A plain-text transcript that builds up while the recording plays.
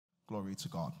Glory to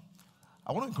God.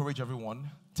 I want to encourage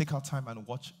everyone, take our time and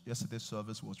watch yesterday's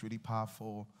service. It was really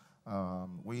powerful.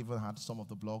 We even had some of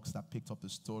the blogs that picked up the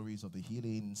stories of the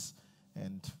healings.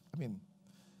 And, I mean,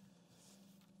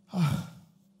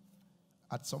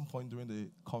 at some point during the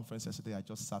conference yesterday, I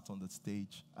just sat on the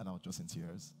stage and I was just in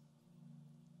tears.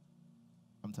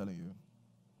 I'm telling you.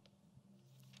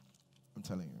 I'm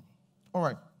telling you. All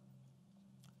right.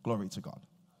 Glory to God.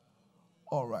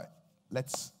 All right.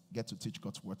 Let's get to teach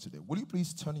God's word today. Will you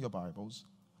please turn your Bibles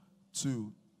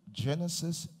to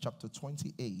Genesis chapter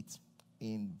 28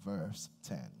 in verse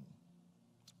 10.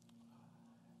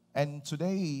 And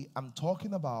today I'm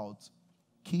talking about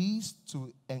keys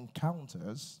to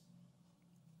encounters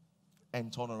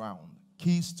and turnaround.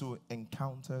 Keys to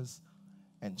encounters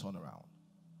and turnaround.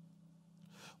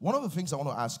 One of the things I want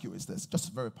to ask you is this,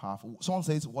 just very powerful. Someone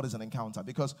says, what is an encounter?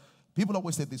 Because people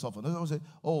always say this often. They always say,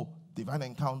 oh, divine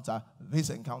encounter, this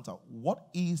encounter. What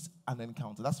is an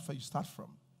encounter? That's where you start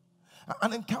from.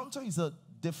 An encounter is a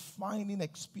defining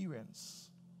experience.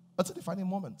 It's a defining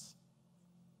moment.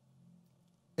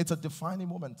 It's a defining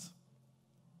moment.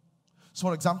 So,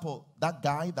 for example, that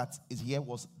guy that is here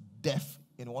was deaf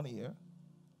in one ear.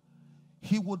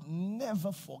 He would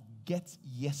never forget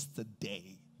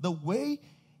yesterday. The way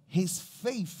his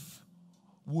faith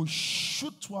will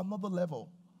shoot to another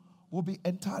level will be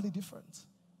entirely different.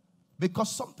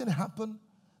 Because something happened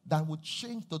that would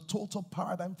change the total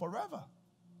paradigm forever.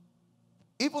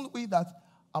 Even we that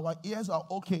our ears are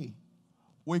okay,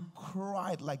 we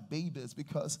cried like babies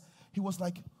because he was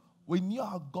like, we knew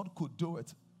how God could do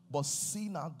it, but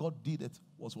seeing how God did it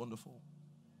was wonderful.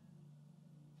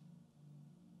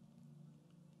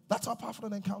 That's how powerful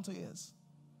an encounter is.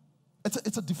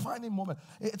 It's a defining moment.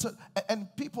 And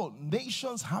people,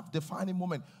 nations have defining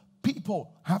moments.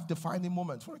 People have defining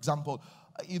moments. For example,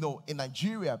 in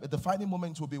Nigeria, the defining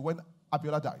moment will be when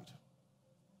Abiola died.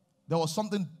 There was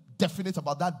something definite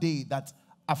about that day that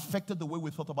affected the way we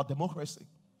thought about democracy.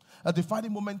 A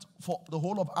defining moment for the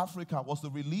whole of Africa was the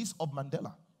release of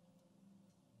Mandela.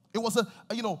 It was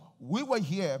we were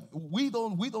here. We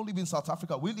don't live in South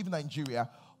Africa. We live in Nigeria.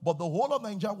 But the whole of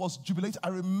Nigeria was jubilated. I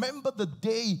remember the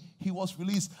day he was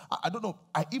released. I don't know.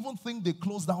 I even think they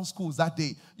closed down schools that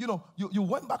day. You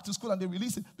went back to school and they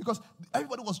released it because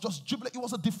everybody was just jubilated. It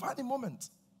was a defining moment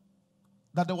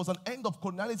that there was an end of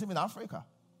colonialism in Africa.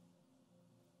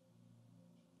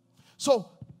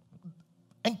 So,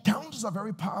 encounters are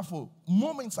very powerful.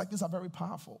 Moments like this are very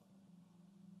powerful.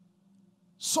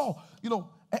 So,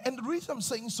 and the reason I'm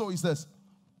saying so is this.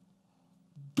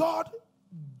 God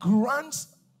grants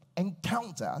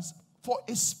encounters for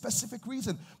a specific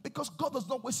reason. Because God does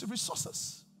not waste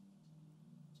resources.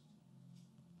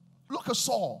 Look at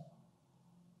Saul.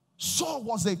 Saul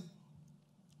was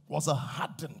a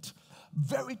hardened,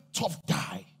 very tough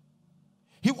guy.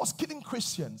 He was killing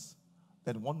Christians.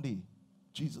 Then one day,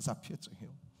 Jesus appeared to him.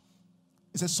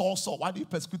 He said, Saul, Saul, why do you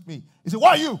persecute me? He said, why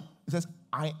are you? He says,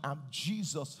 I am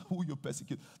Jesus who you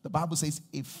persecute. The Bible says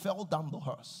he fell down the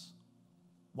hearse.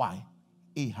 Why?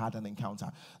 He had an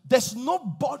encounter. There's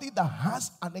nobody that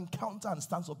has an encounter and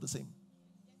stands up the same.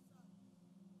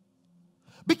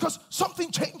 Because something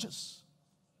changes.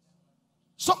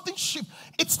 Something shifts.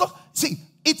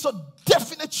 It's a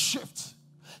definite shift.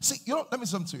 Let me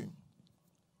say something to you.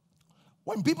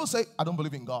 When people say, I don't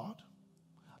believe in God,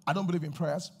 I don't believe in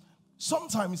prayers,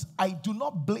 sometimes I do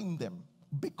not blame them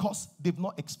because they've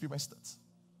not experienced it.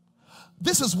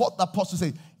 This is what the apostle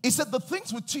said. He said, the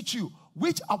things we teach you,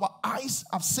 which our eyes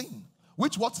have seen,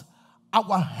 which what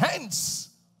our hands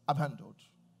have handled.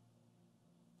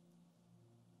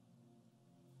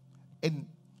 In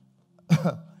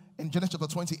Genesis chapter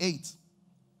 28,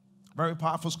 very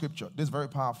powerful scripture. This is very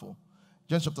powerful.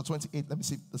 Genesis chapter 28, let me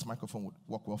see if this microphone would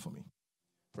work well for me.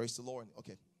 Praise the Lord.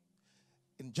 Okay.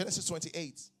 In Genesis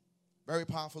 28, very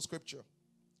powerful scripture.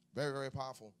 Very, very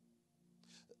powerful.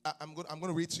 I'm going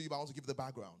to read to you, but I want to give you the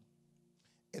background.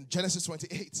 In Genesis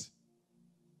 28,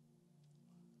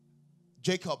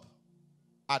 Jacob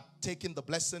had taken the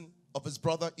blessing of his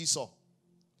brother Esau.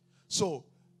 So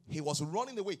he was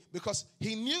running away because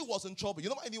he knew he was in trouble. You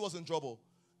know why he knew he was in trouble?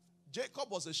 Jacob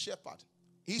was a shepherd.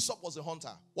 Esau was a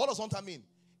hunter. What does hunter mean?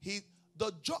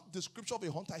 The job description of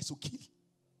a hunter is to kill.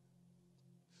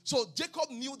 So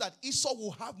Jacob knew that Esau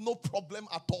will have no problem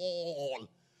at all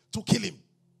to kill him.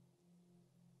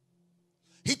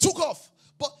 He took off.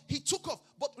 But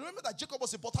remember that Jacob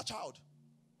was a butter child.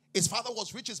 His father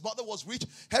was rich. His mother was rich.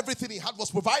 Everything he had was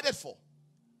provided for.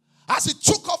 As he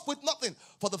took off with nothing,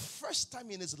 for the first time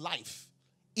in his life,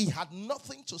 he had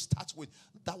nothing to start with.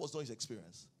 That was not his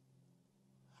experience.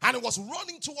 And he was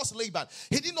running towards Laban.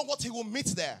 He didn't know what he would meet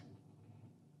there.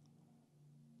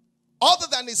 other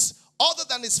than his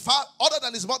father, other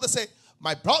than his mother, say,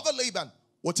 my brother Laban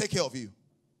will take care of you.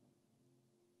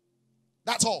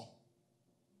 That's all.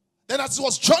 Then as he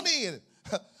was journeying,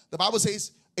 the Bible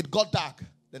says it got dark.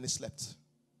 Then he slept.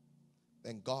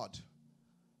 Then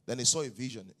he saw a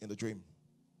vision in the dream.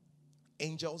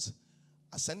 Angels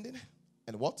ascending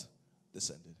and what?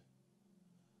 Descending.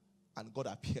 And God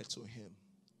appeared to him.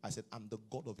 I said, I'm the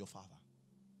God of your father.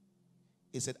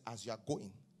 He said, as you are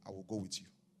going, I will go with you.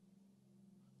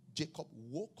 Jacob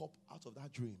woke up out of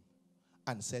that dream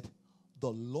and said, the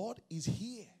Lord is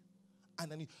here.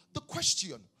 And then the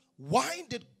question, why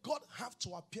did God have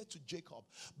to appear to Jacob?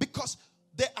 Because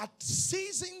there are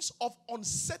seasons of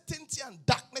uncertainty and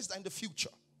darkness in the future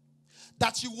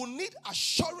that you will need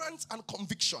assurance and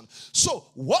conviction. So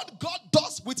what God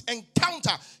does with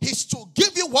encounter is to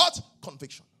give you what?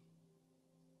 Conviction.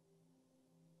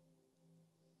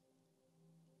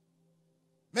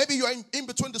 Maybe you're in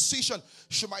between decision.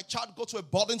 Should my child go to a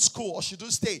boarding school or should we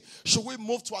stay? Should we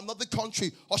move to another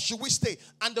country or should we stay?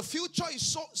 And the future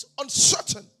is so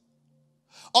uncertain.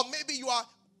 Or maybe you are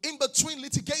in between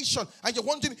litigation and you're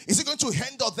wondering, is it going to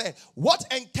end or there? What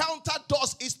encounter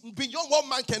does is beyond what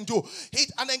man can do.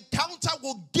 An encounter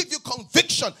will give you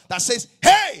conviction that says,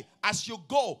 hey, as you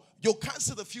go, you can't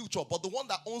see the future, but the one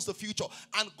that owns the future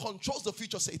and controls the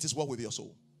future says it is well with your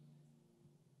soul.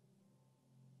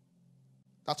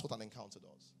 That's what an encounter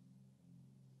does.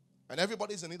 And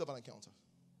everybody's in need of an encounter.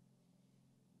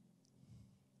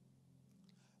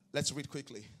 Let's read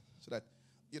quickly so that,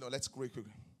 let's read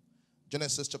quickly.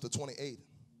 Genesis chapter 28,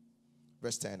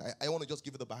 verse 10. I want to just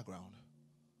give you the background.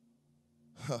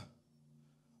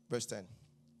 Verse 10.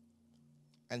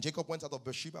 And Jacob went out of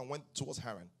Beersheba and went towards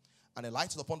Haran. And he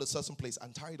lighted upon the certain place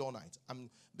and tarried all night. And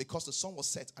because the sun was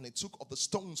set, and he took of the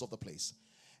stones of the place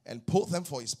and put them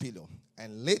for his pillow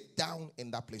and laid down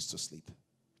in that place to sleep.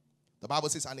 The Bible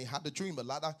says, and he had the dream, a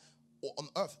ladder on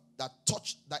earth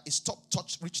that his top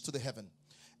touched reached to the heaven.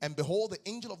 And behold, the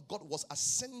angel of God was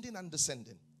ascending and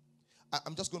descending.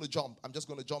 I'm just going to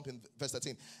jump in verse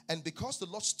 13. And because the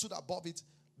Lord stood above it,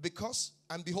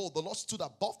 and behold, the Lord stood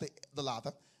above the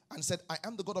ladder and said, I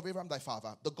am the God of Abraham thy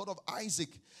father, the God of Isaac,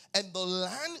 and the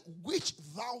land which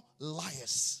thou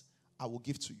liest, I will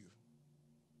give to you.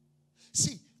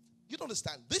 See, you don't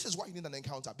understand. This is why you need an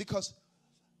encounter. Because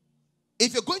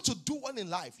if you're going to do one in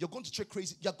life, you're going to take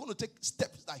crazy. You're going to take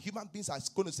steps that human beings are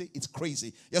going to say it's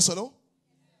crazy. Yes or no?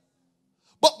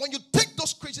 But when you take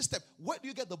those crazy steps, where do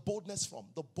you get the boldness from?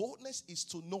 The boldness is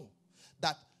to know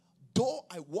that though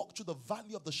I walk through the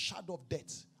valley of the shadow of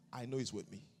death, I know he's with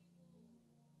me.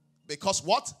 Because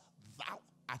what? Thou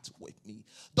art with me.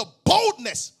 The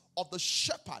boldness of the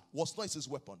shepherd was not his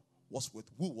weapon. Was with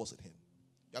who was it him?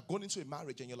 You're going into a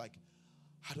marriage and you're like,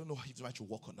 I don't know if the marriage will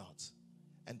work or not.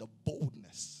 And the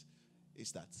boldness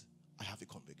is that I have a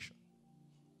conviction.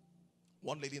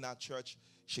 One lady in our church,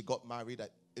 she got married at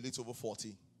a little over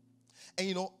 40.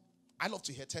 And I love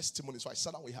to hear testimonies. So I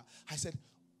sat down with her. I said,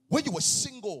 when you were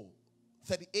single,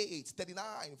 38,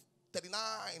 39,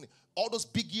 all those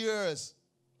big years.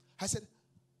 I said,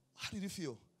 how did you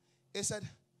feel? He said,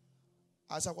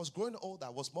 as I was growing older, I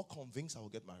was more convinced I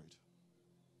would get married.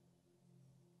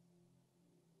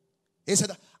 He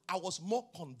said, I was more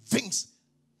convinced.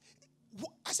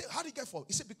 I said, how did you get for?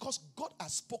 He said, because God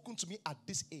has spoken to me at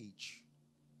this age.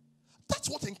 That's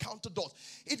what encounter does.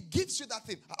 It gives you that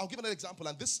thing. I'll give an example.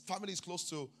 And this family is close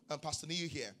to Pastor Niyu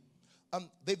here.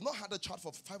 They've not had a child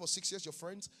for 5 or 6 years, your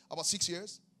friends, about 6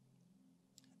 years.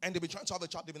 And they've been trying to have a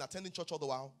child. They've been attending church all the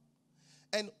while.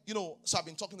 And, so I've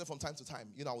been talking to them from time to time.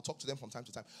 I will talk to them from time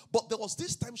to time. But there was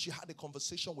this time she had a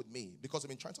conversation with me because they've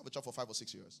been trying to have a child for 5 or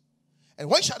 6 years. And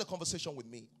when she had a conversation with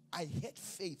me, I heard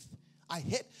faith. I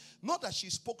heard, not that she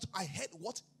spoke, I heard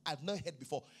what I've never heard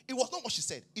before. It was not what she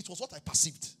said. It was what I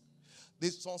perceived.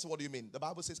 Someone said, what do you mean? The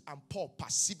Bible says, and Paul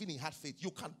perceiving he had faith.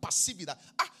 You can perceive it.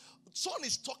 Someone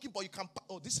is talking, but you can,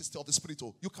 this is still the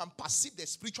spiritual. You can perceive the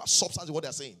spiritual substance of what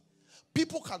they're saying.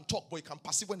 People can talk, but you can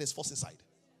perceive when there's force inside.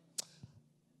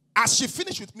 As she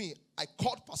finished with me, I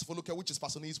called Pastor Foluke, which is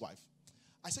Pastor Ni's wife.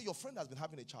 I said, your friend has been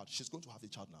having a child. She's going to have a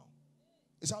child now.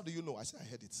 He said, how do you know? I said, I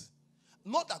heard it.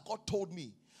 Not that God told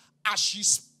me. As she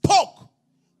spoke,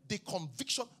 the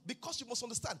conviction, because you must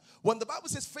understand, when the Bible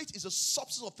says faith is the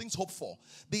substance of things hoped for,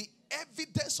 the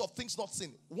evidence of things not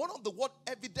seen. One of the word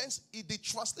evidence, the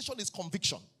translation is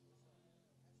conviction.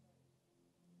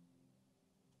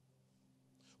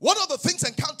 One of the things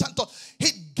encounter does,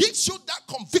 it gives you that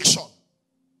conviction.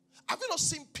 Have you not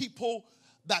seen people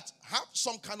that have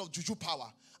some kind of juju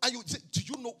power? And you say, do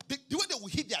you know, the way they will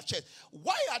hit their chest,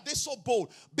 why are they so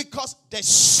bold? Because there's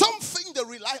something they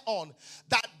rely on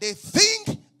that they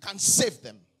think can save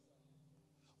them.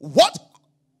 What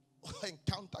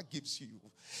encounter gives you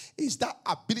is that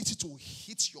ability to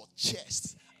hit your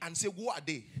chest and say, who are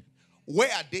they?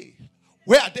 Where are they?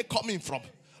 Where are they coming from?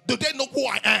 Do they know who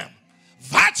I am?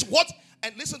 That's what,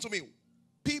 and listen to me,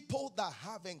 people that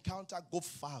have encounter go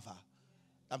farther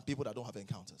than people that don't have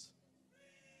encounters.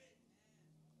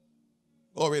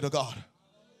 Glory to God.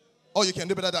 Oh, you can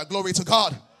do better than that. Glory to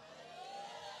God.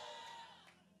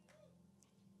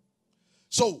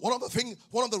 So one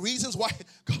of the reasons why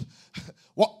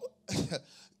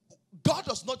God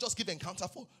does not just give encounter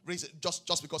for reason,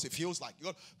 just because it feels like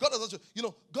God does not just,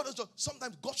 God does just,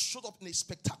 sometimes God shows up in a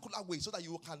spectacular way so that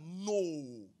you can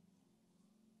know.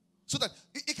 So that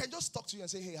it can just talk to you and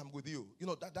say, hey, I'm with you.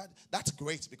 That's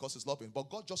great because it's loving. But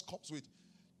God just comes with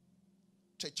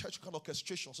a church kind of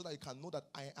orchestration so that you can know that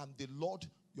I am the Lord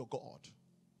your God.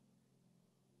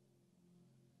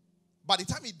 By the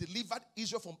time he delivered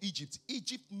Israel from Egypt,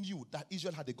 Egypt knew that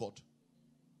Israel had a God.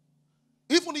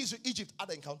 Even Egypt had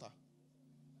an encounter.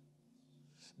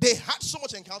 They had so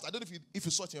much encounter. I don't know if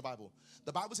you saw it in your Bible.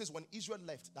 The Bible says when Israel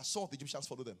left, that some of the Egyptians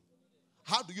followed them.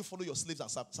 How do you follow your slaves and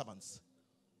servants?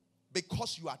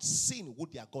 Because you had seen who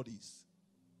their God is.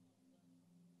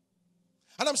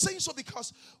 And I'm saying so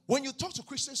because when you talk to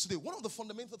Christians today, one of the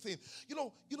fundamental things,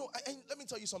 let me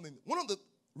tell you something. One of the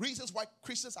reasons why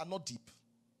Christians are not deep,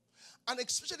 and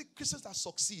especially Christians that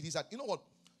succeed, is that, you know what?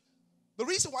 The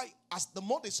reason why, as the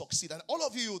more they succeed, and all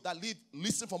of you that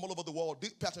listen from all over the world, pay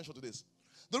attention to this.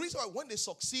 The reason why when they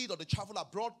succeed or they travel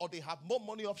abroad or they have more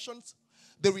money options,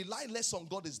 they rely less on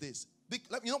God is this.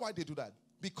 You know why they do that?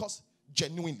 Because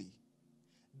genuinely,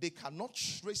 they cannot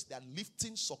trace their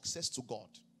lifting success to God.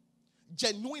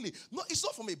 Genuinely. No, it's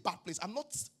not from a bad place. I'm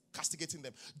not castigating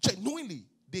them. Genuinely,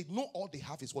 they know all they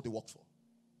have is what they work for.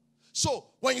 So,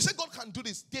 when you say God can do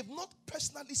this, they've not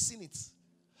personally seen it.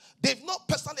 They've not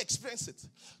personally experienced it.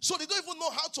 So, they don't even know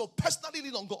how to personally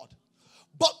lean on God.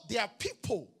 But there are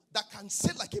people that can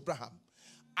say like Abraham,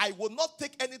 I will not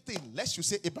take anything lest you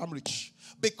say Abraham rich,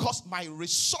 because my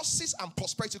resources and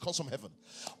prosperity comes from heaven.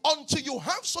 Until you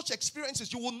have such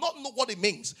experiences, you will not know what it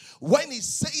means when he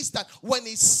says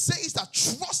that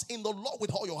trust in the Lord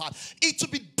with all your heart. It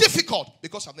will be difficult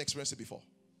because I've not experienced it before.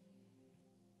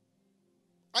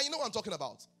 And you know what I'm talking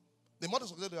about. The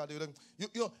mothers of the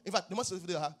in fact, the mothers of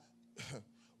the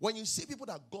when you see people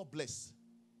that God bless,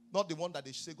 not the one that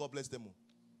they say God bless them,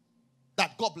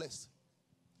 that God bless.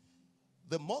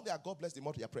 The more they are God blessed, the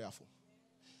more they are prayerful.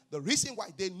 The reason why,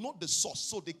 they know the source,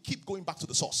 so they keep going back to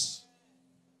the source.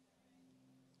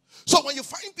 So when you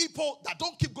find people that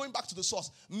don't keep going back to the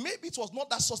source, maybe it was not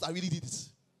that source that really did it.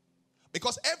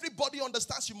 Because everybody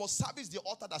understands you must service the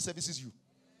altar that services you.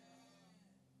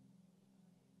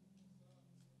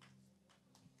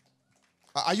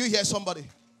 Are you here, somebody?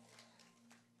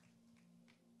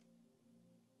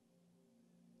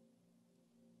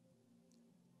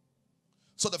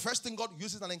 So the first thing God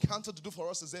uses an encounter to do for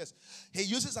us is this. He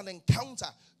uses an encounter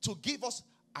to give us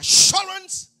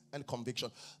assurance and conviction.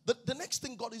 The next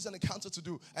thing God uses an encounter to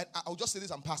do, and I'll just say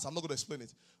this and pass, I'm not going to explain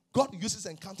it. God uses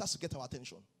encounters to get our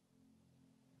attention.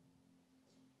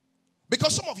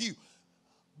 Because some of you,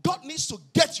 God needs to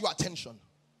get your attention,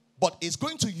 but is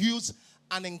going to use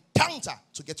an encounter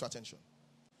to get your attention.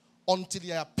 Until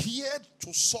he appeared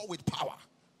to Saul with power,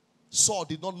 Saul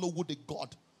did not know who the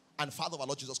God and Father of our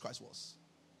Lord Jesus Christ was.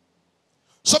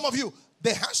 Some of you,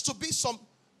 there has to be some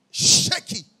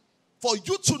shaky for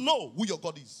you to know who your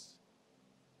God is.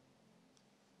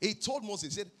 He told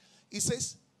Moses, he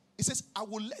says, I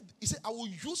will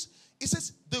use,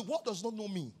 the world does not know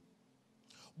me,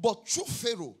 but through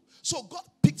Pharaoh. So God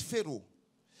picked Pharaoh.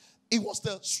 It was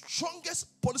the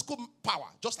strongest political power,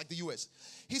 just like the US.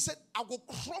 He said, I will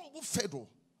crumble Pharaoh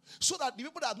so that the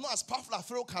people that are not as powerful as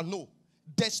Pharaoh can know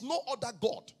there's no other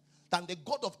God than the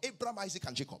God of Abraham, Isaac,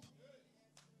 and Jacob.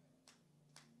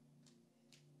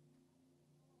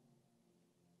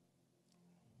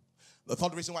 The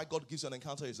third reason why God gives you an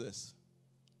encounter is this.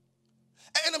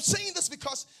 And I'm saying this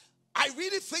because I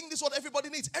really think this is what everybody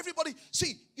needs. Everybody,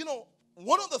 see,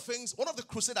 one of the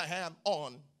crusade I am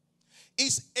on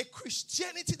is a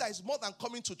Christianity that is more than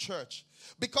coming to church.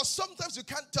 Because sometimes you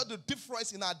can't tell the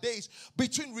difference in our days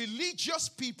between religious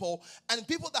people and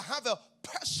people that have a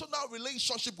personal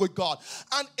relationship with God.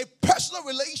 And a personal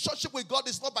relationship with God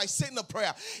is not by saying a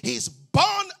prayer. He's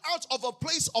born out of a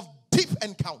place of deep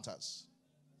encounters.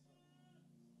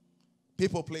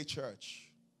 People play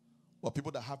church, but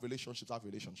people that have relationships have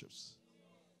relationships.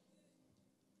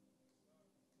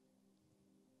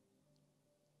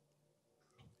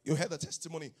 You heard the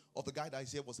testimony of the guy that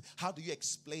is here was, how do you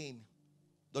explain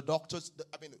The doctors,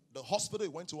 the hospital, he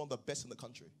went to one of the best in the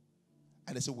country.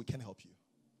 And they said, we can help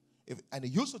you. And he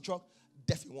used the drug,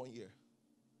 death in 1 year.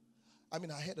 I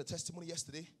heard a testimony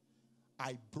yesterday.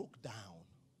 I broke down.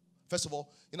 First of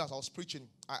all, as I was preaching,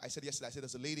 I said yesterday,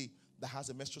 there's a lady that has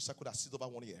a menstrual cycle that sits over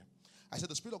 1 year. I said,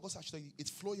 the Spirit of God actually, it's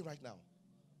flowing right now.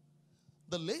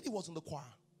 The lady was in the choir,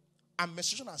 and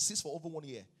menstruation has ceased for over 1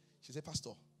 year. She said, Pastor,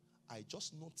 I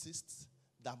just noticed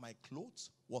that my clothes,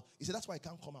 he said, that's why I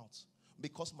can't come out.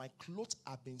 Because my clothes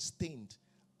have been stained.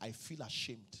 I feel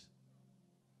ashamed.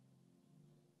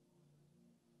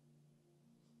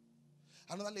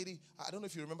 Another lady, I don't know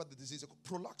if you remember the disease,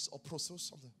 prolapse or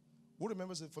something. Who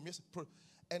remembers it from yesterday?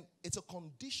 And it's a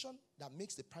condition that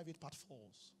makes the private part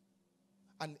falls.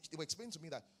 And they were explaining to me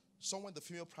that somewhere the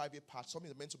female private part, something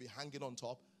that's meant to be hanging on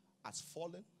top, has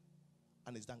fallen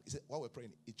and is done. He said, while we're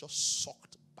praying, it just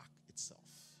sucked back itself.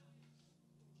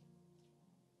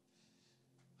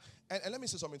 And let me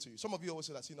say something to you. Some of you always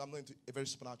say that, I'm not into a very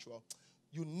supernatural.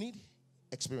 You need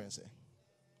experience.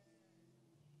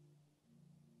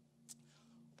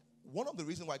 One of the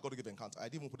reasons why God will give encounter, I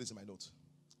didn't even put this in my notes.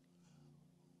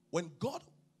 When God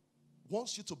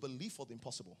wants you to believe for the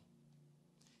impossible,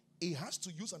 He has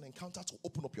to use an encounter to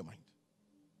open up your mind.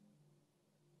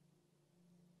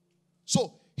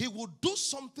 So He will do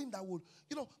something that will,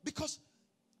 because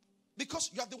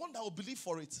you are the one that will believe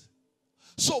for it.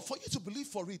 So for you to believe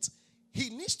for it, He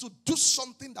needs to do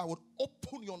something that would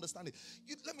open your understanding.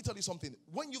 Let me tell you something.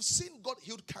 When you've seen God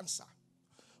heal cancer,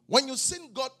 when you've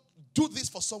seen God do this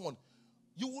for someone,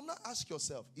 you will not ask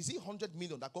yourself, is it 100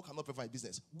 million that God cannot provide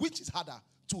business? Which is harder,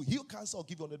 to heal cancer or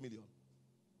give you 100 million?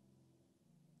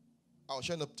 I was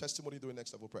sharing a testimony during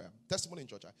Next Level Prayer. Testimony in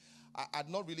church. I had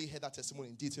not really heard that testimony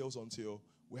in details until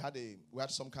we had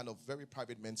some kind of very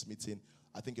private men's meeting,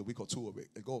 I think a week or two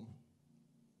ago.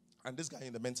 And this guy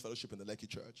in the men's fellowship in the Lekki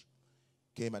church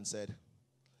came and said,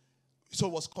 so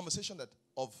it was conversation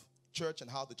of church and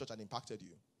how the church had impacted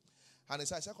you. And he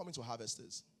said, I started coming to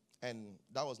harvesters. And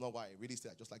that was not why I really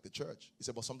stayed. I just like the church. He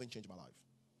said, but something changed my life.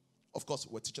 Of course,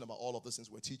 we're teaching about all of these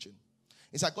things we're teaching.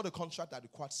 He said, I got a contract that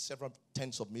required several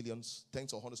tens of millions,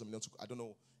 tens or hundreds of millions. I don't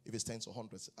know if it's tens or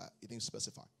hundreds. He didn't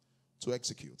specify. To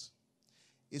execute.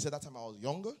 He said, that time I was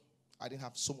younger. I didn't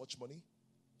have so much money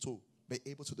to be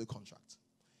able to do a contract.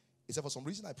 He said, for some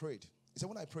reason I prayed. He said,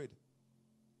 when I prayed,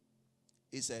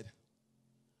 he said,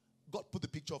 God put the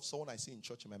picture of someone I see in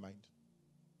church in my mind.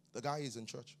 The guy is in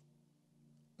church.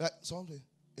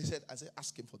 He said,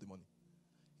 ask him for the money.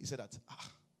 He said that,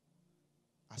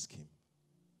 ask him.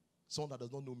 Someone that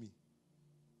does not know me.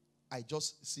 I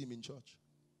just see him in church.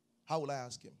 How will I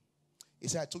ask him? He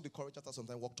said, I took the courage after some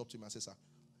time, walked up to him and said, sir,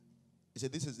 he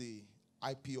said, this is the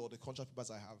IP or the contract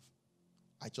papers I have.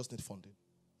 I just need funding.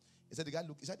 He said, the guy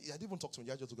looked, he didn't even talk to me.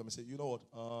 The guy just looked at me and said, you know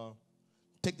what?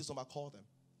 Take this number, call them.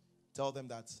 Tell them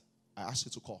that I asked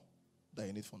you to call, that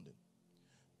you need funding.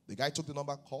 The guy took the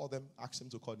number, called them, asked him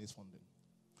to call, needs funding.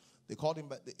 They called him,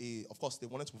 but of course, they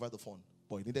wanted to provide the fund,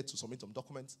 but he needed to submit some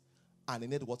documents, and he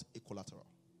needed what? A collateral.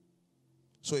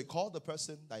 So he called the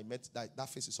person that he met, that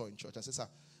face he saw in church, and said, sir,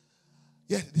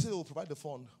 yeah, they said they will provide the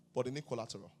fund, but they need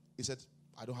collateral. He said,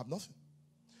 I don't have nothing.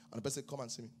 And the person said, come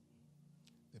and see me.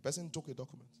 The person took a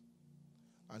document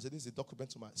and said, this is a document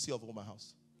to see over my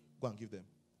house. Go and give them.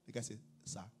 The guy said,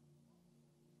 sir.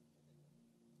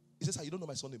 He said, sir, you don't know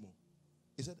my son anymore.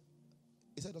 He said,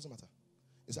 it doesn't matter.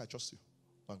 He said, I trust you.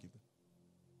 Go and give them.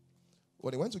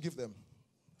 When he went to give them,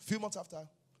 a few months after,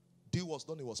 deal was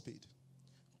done, he was paid.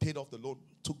 Paid off the loan,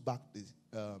 took back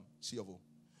the CFO.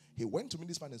 He went to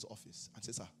Minister Finance office and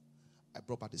said, sir, I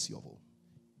brought back the CFO.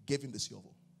 Gave him the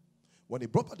CFO. When he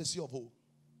brought back the CFO,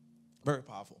 very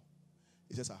powerful.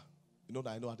 He said, sir, you know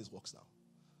that I know how this works now.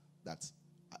 That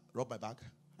I robbed my bag,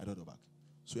 I don't know bag.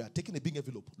 So he had taken a big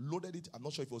envelope, loaded it, I'm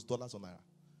not sure if it was dollars or naira,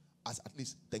 as at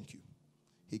least thank you.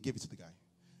 He gave it to the guy.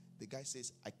 The guy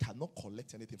says, I cannot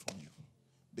collect anything from you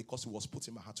because it was put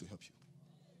in my heart to help you.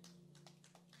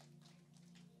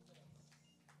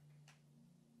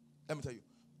 Let me tell you,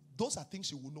 those are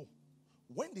things you will know.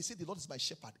 When they say the Lord is my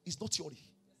shepherd, it's not theory.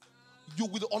 You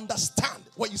will understand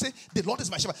when you say the Lord is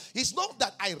my shepherd. It's not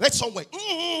that I read somewhere.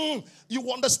 You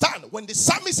will understand when the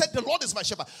psalmist said the Lord is my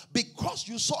shepherd because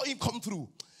you saw him come through.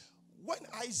 When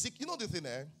Isaac, you know the thing,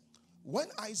 when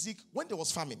there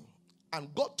was famine,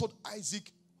 and God told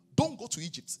Isaac, don't go to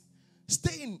Egypt.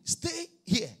 Stay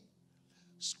here.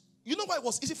 You know why it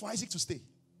was easy for Isaac to stay?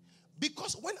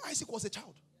 Because when Isaac was a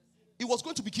child, he was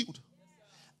going to be killed.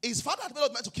 His father had made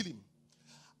up mind to kill him.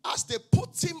 As they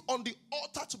put him on the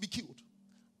altar to be killed,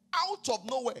 out of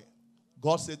nowhere,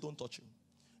 God said, don't touch him.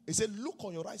 He said, look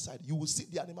on your right side. You will see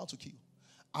the animal to kill.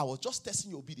 I was just testing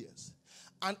your obedience.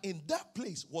 And in that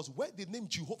place was where the name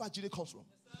Jehovah Jireh comes from.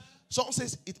 Someone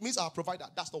says it means our provider.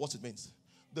 That's not what it means.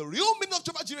 The real meaning of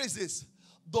Jehovah Jireh is this: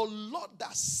 the Lord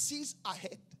that sees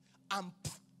ahead and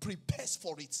prepares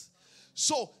for it.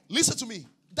 So listen to me.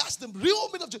 That's the real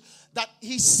meaning of that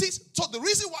he sees. So the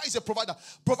reason why he's a provider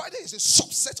is a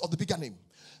subset of the bigger name.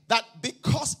 That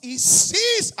because he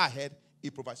sees ahead, he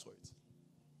provides for it.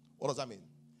 What does that mean?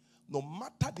 No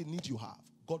matter the need you have,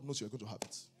 God knows you're going to have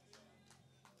it.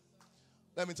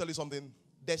 Let me tell you something.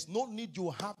 There's no need you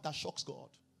have that shocks God.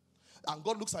 And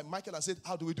God looks at Michael and said,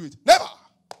 how do we do it? Never.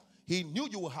 He knew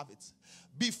you will have it.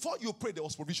 Before you prayed, there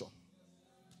was provision.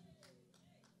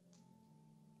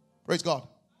 Praise God.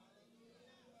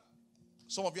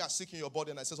 Some of you are sick in your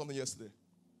body, and I said something yesterday.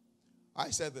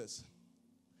 I said this.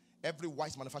 Every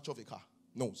wise manufacturer of a car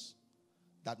knows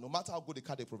that no matter how good a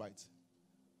car they provide,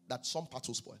 that some parts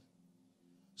will spoil.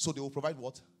 So they will provide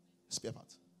what? Spare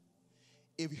parts.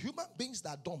 If human beings that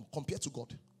are dumb compared to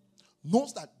God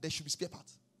knows that there should be spare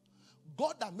parts,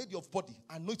 God that made your body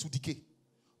and know it will decay,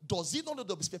 does he not know there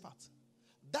will be spare parts?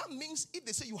 That means if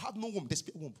they say you have no womb, there's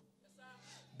spare womb.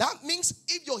 That means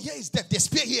if your hair is dead, there's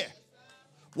spare hair.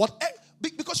 Whatever,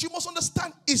 because you must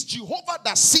understand, it's Jehovah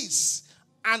that sees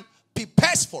and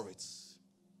prepares for it.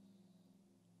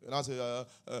 And I say,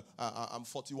 I'm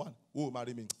 41. Who will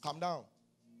marry me? Calm down.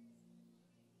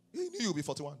 He knew you'll be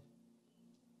 41.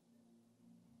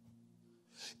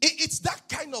 It's that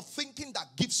kind of thinking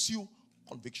that gives you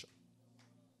conviction.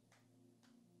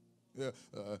 Yeah,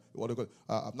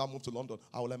 I've now moved to London.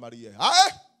 I will marry here.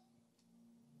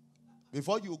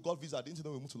 Before you got visa, didn't you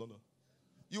know we moved to London?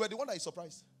 You were the one that is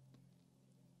surprised.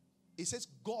 It says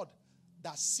God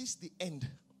that sees the end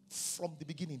from the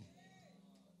beginning.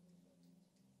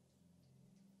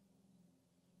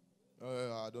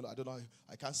 I don't know.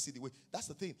 I can't see the way. That's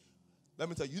the thing. Let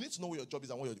me tell you, you need to know what your job is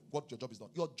and what your job is not.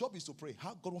 Your job is to pray.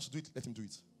 How God wants to do it, let him do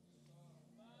it.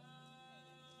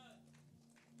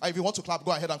 If you want to clap,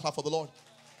 go ahead and clap for the Lord.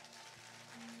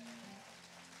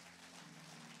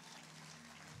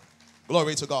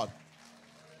 Glory to God.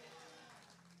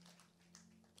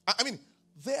 I mean,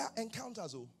 there are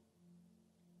encounters.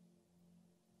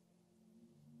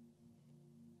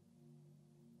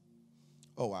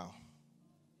 Oh, wow.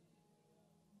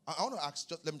 I want to ask,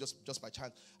 let me just by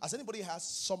chance, has anybody has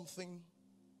something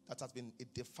that has been a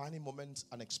defining moment,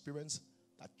 an experience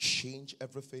that changed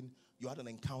everything? You had an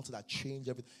encounter that changed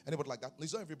everything. Anybody like that? No,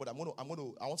 it's not everybody. I want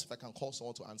to see if I can call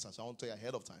someone to answer. So I want to tell you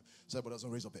ahead of time, so everybody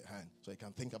doesn't raise up their hand, so you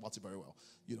can think about it very well.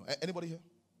 You know, anybody here?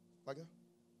 Like that?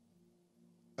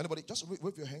 Anybody? Just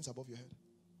wave your hands above your head.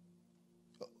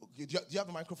 Do you have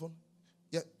a microphone?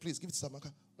 Yeah, please give it to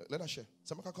Samaka. Let us share.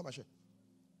 Samaka, come and share.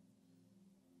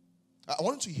 I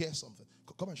want you to hear something.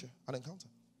 Come and share an encounter.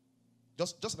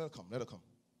 Just let it come. Let it come.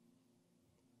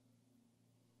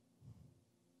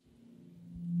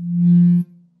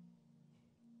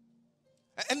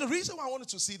 And the reason why I wanted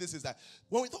to see this is that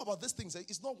when we talk about these things,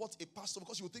 it's not what a pastor,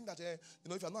 because you would think that,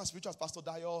 if you're not as spiritual as Pastor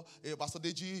Dayo, Pastor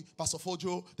Deji, Pastor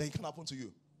Fojo, then it can happen to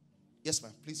you. Yes,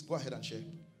 ma'am. Please go ahead and share.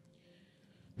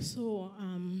 So,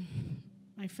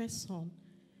 my first son,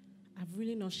 I've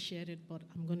really not shared it, but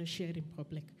I'm going to share it in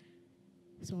public.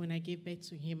 So when I gave birth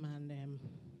to him, and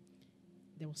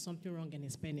there was something wrong in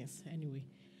his penis anyway.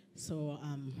 So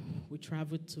we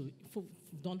traveled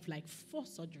done like 4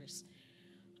 surgeries.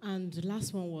 And the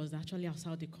last one was actually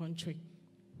outside the country.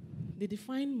 The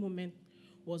defining moment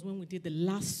was when we did the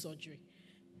last surgery,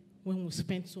 when we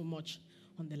spent so much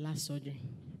on the last surgery.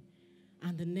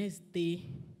 And the next day,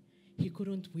 he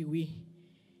couldn't wee-wee.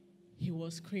 He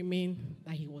was screaming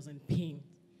that he was in pain.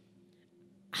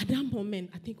 At that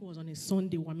moment, I think it was on a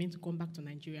Sunday, we were meant to come back to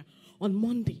Nigeria. On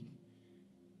Monday,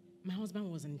 my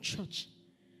husband was in church.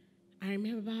 I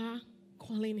remember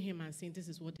calling him and saying, this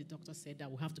is what the doctor said, that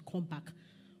we'll have to come back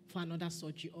for another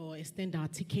surgery or extend our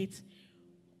ticket.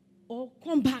 Or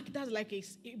come back. That's like a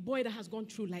boy that has gone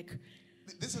through like...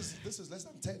 This is less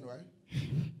than 10, right?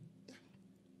 Yeah.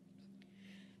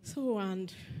 So,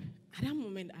 and at that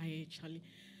moment, I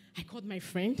called my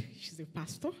friend. She's a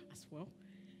pastor as well.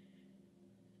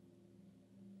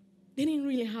 They didn't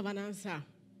really have an answer.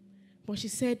 But she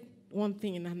said one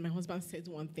thing, and my husband said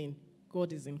one thing.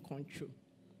 God is in control.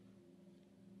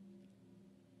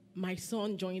 My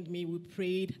son joined me. We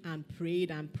prayed and prayed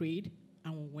and prayed,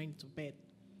 and we went to bed.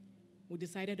 We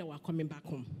decided that we were coming back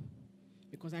home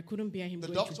because I couldn't bear him. The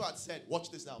doctor had said,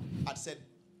 watch this now, had said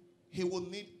he will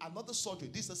need another surgery.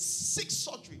 This is 6th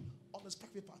surgery on his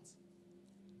private part.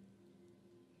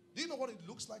 Do you know what it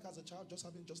looks like as a child, just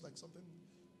having just like something?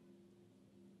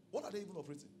 What are they even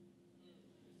operating?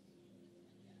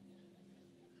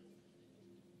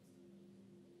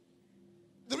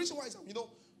 reason why is,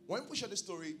 when we share this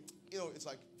story, it's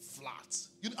like flat.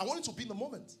 I want it to be in the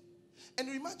moment. And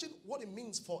imagine what it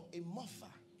means for a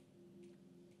mother.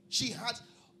 She had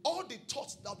all the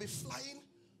thoughts that will be flying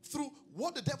through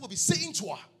what the devil will be saying to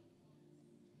her.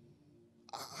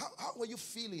 How were you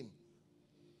feeling?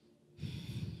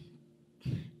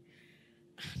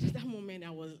 At that moment,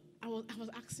 I was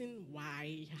asking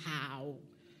why, how.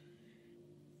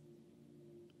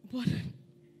 But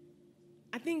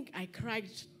I think I cried,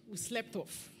 we slept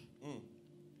off.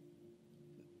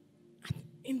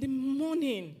 In the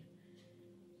morning,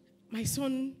 my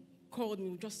son called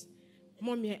me, just,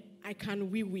 Mommy, I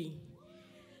can wee.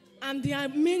 And the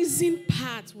amazing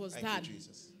part was Thank you,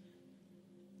 Jesus.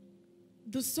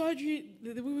 The surgery,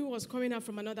 the wee was coming out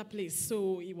from another place,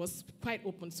 so it was quite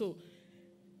open. So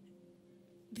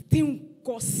the thing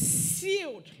got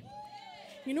sealed.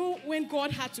 You know, when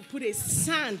God had to put a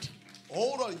sand.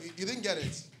 Hold on, you didn't get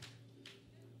it.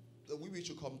 The wee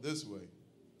should come this way,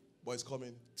 but it's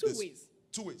coming Two ways.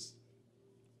 2 ways.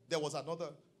 There was another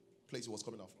place it was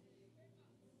coming out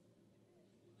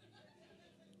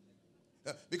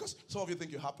from. Because some of you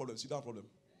think you have problems. You don't have problem.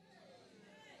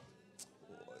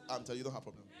 I'm telling you, you don't have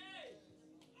problem.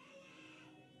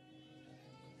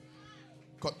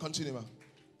 Continue, man.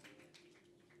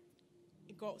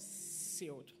 It got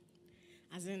sealed.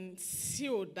 As in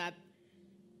sealed that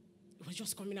it was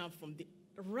just coming out from the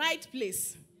right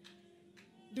place.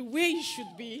 The way it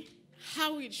should be,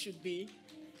 how it should be.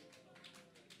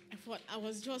 I thought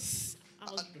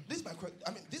this is my question.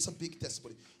 This is a big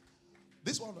testimony.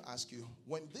 This one I want to ask you.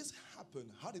 When this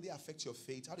happened, how did it affect your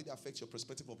faith? How did it affect your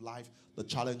perspective of life, the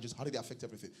challenges? How did it affect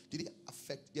everything? Did it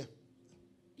affect,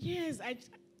 Yes,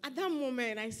 at that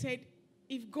moment I said,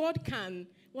 if God can,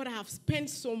 what I have spent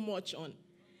so much on,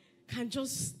 can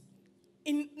just,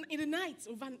 in the night,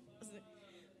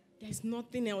 there's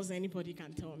nothing else anybody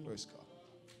can tell me. Praise God.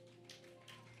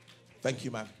 Thank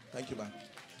you, man.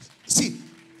 See,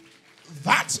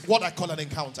 that's what I call an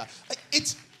encounter.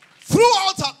 It's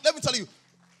throughout, let me tell you,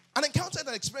 an encounter is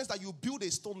an experience that you build a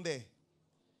stone there.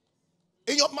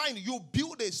 In your mind, you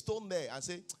build a stone there and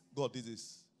say, God did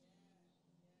this.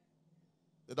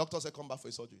 The doctor said, come back for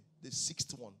a surgery. The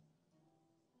 6th one.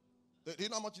 Do you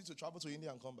know how much you need to travel to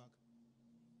India and come back?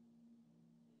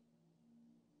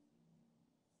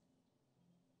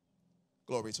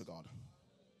 Glory to God.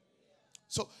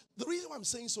 So, the reason why I'm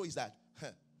saying so is that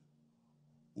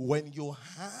when you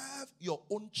have your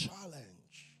own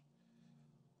challenge,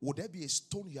 would there be a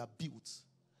stone you have built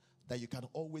that you can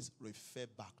always refer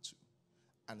back to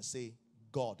and say,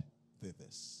 God did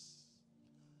this?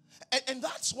 And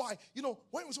that's why,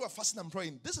 when we say we're fasting and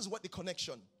praying, this is what the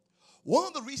connection. One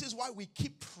of the reasons why we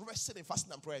keep pressing in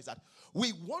fasting and prayer is that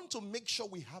we want to make sure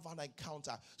we have an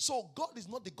encounter. So God is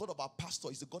not the God of our pastor,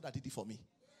 he's the God that did it for me.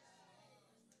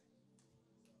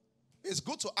 It's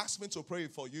good to ask me to pray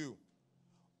for you.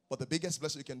 But the biggest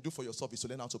blessing you can do for yourself is to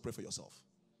learn how to pray for yourself.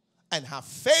 And have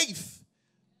faith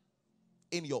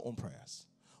in your own prayers.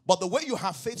 But the way you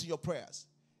have faith in your prayers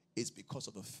is because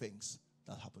of the things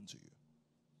that happen to you.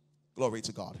 Glory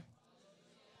to God.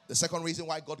 The second reason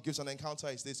why God gives an encounter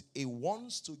is this. He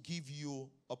wants to give you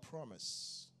a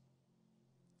promise.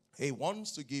 He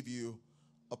wants to give you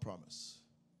a promise.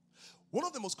 One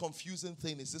of the most confusing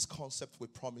things is this concept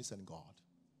with promise and God.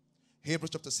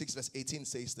 Hebrews chapter 6 verse 18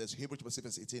 says this. Hebrews chapter 6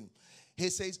 verse 18. He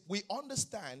says, we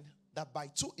understand that by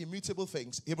two immutable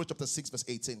things, Hebrews chapter 6 verse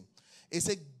 18, it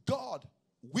says, God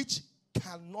which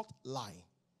cannot lie.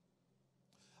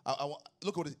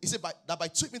 Look at it. He said that by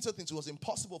two immutable things it was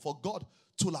impossible for God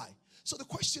to lie. So the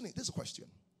question is, this is a question.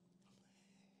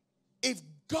 If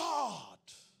God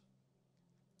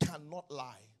cannot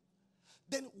lie,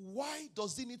 then why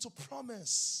does he need to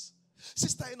promise?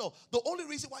 Sister, the only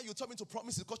reason why you tell me to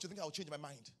promise is because you think I will change my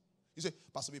mind. You say,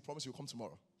 Pastor, we promise you will come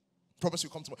tomorrow. Promise you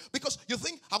will come tomorrow. Because you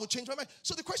think I will change my mind.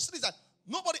 So the question is that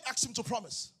nobody asked him to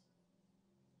promise.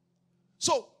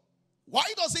 So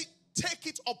why does he take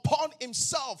it upon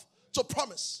himself to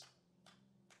promise?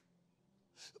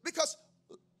 Because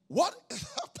what?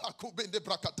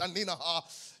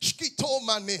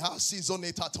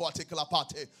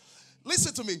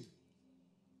 Listen to me.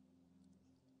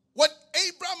 When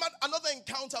Abraham had another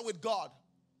encounter with God,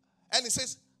 and he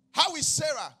says, how is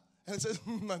Sarah? And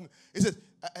he says,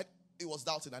 he was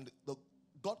doubting, and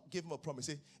God gave him a promise.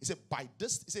 He said, by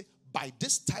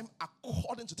this time,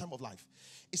 according to time of life,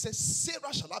 he says,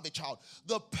 Sarah shall have a child.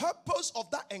 The purpose of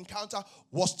that encounter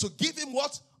was to give him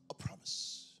what? A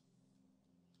promise.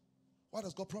 Why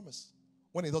does God promise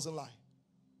when he doesn't lie?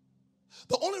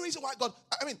 The reason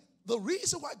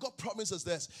why God promises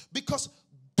this, because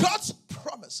God's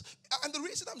promise. And the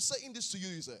reason I'm saying this to you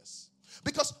is this.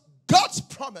 Because God's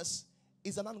promise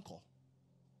is an anchor.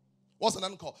 What's an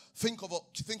anchor? Think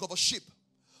of a ship.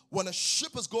 When a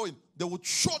ship is going, they will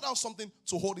throw down something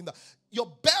to hold him down.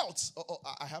 Your belt.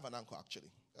 I have an anchor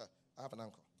actually. I have an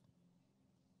anchor.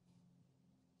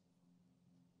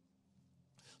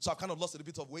 So I've kind of lost a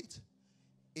little bit of weight.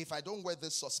 If I don't wear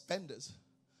these suspenders,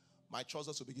 my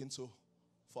trousers will begin to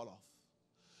fall off.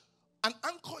 An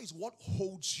anchor is what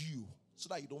holds you so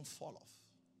that you don't fall off.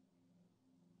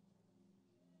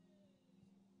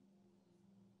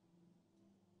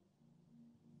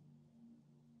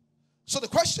 So the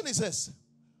question is this.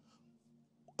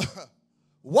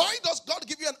 Why does God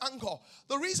give you an anchor?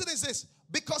 The reason is this.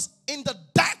 Because in the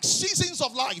dark seasons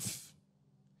of life,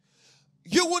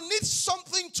 you will need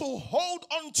something to hold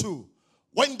on to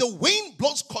when the wind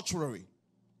blows contrary.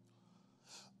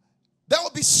 There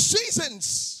will be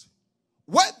seasons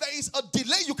where there is a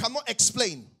delay you cannot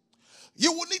explain.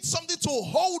 You will need something to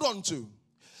hold on to.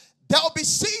 There will be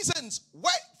seasons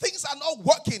where things are not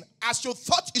working as you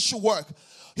thought it should work.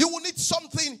 You will need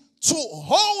something to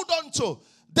hold on to.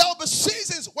 There will be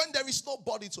seasons when there is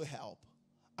nobody to help.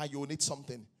 And you will need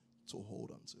something to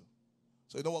hold on to.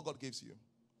 So you know what God gives you?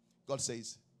 God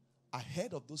says,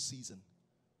 ahead of those seasons,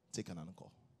 take an anchor.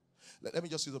 Let me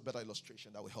just use a better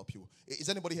illustration that will help you. Is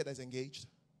anybody here that is engaged?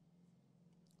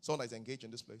 Someone that is engaged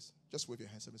in this place? Just wave your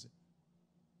hands. Let me see.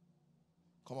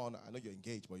 Come on, I know you're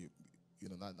engaged, but you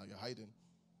know now you're hiding.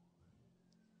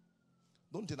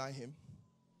 Don't deny him.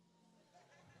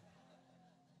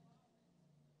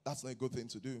 That's not a good thing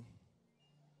to do.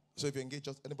 So if you're engaged,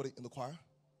 just anybody in the choir?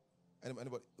 Anybody?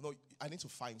 No, I need to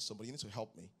find somebody. You need to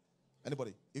help me.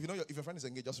 Anybody? If you know if your friend is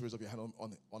engaged, just raise up your hand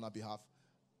on our behalf.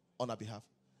 On our behalf.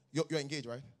 You're engaged,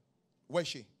 right? Where is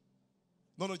she?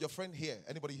 No, your friend here.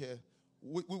 Anybody here?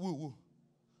 Woo.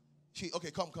 She,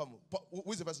 okay, come.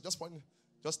 Who is the person? Just point.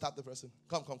 Just tap the person.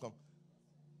 Come.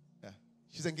 Yeah.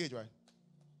 She's engaged, right?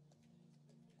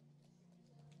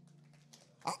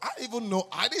 I didn't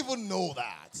even know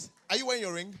that. Are you wearing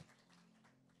your ring?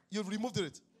 You've removed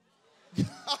it.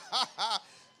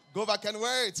 Go back and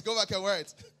wear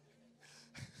it.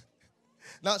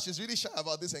 Now, she's really shy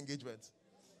about this engagement.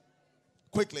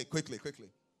 Quickly.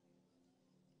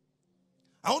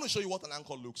 I want to show you what an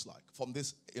anchor looks like from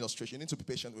this illustration. You need to be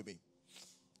patient with me.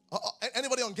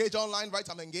 Anybody engaged online? Right,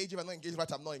 I'm engaged. If I'm not engaged,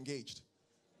 right, I'm not engaged.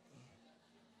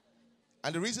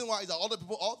 And the reason why is that all the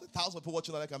 1,000 people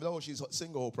watching online can be like, oh, she's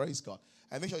single, praise God.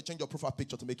 And make sure you change your profile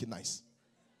picture to make it nice.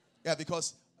 Yeah,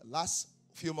 because last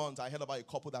few months, I heard about a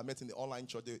couple that met in the online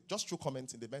church. They just threw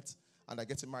comments and they met and they're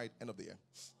getting married end of the year.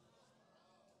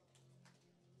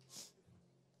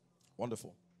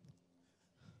 Wonderful.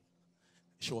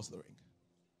 Show us the ring.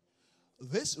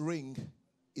 This ring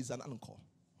is an anchor.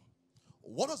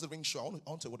 What does the ring show? I want to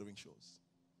tell you what the ring shows.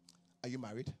 Are you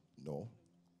married? No.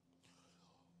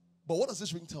 But what does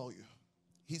this ring tell you?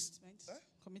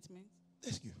 Commitment.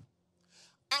 Thank you.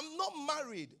 I'm not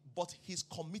married, but he's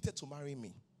committed to marry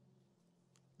me.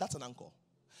 That's an anchor.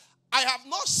 I have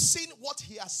not seen what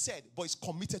he has said, but he's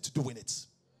committed to doing it.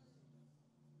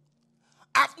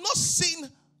 I've not seen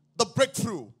the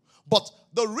breakthrough, but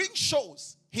the ring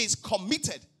shows he's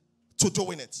committed to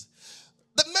doing it.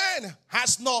 The man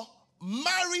has not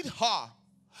married her,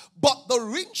 but the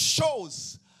ring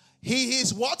shows he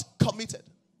is what? Committed.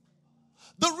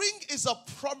 The ring is a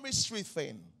promissory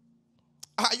thing.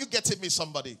 Are you getting me,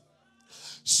 somebody?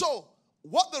 So,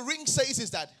 what the ring says is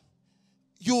that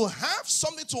you have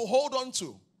something to hold on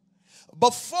to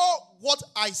before what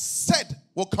I said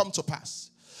will come to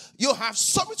pass. You have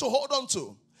something to hold on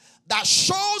to that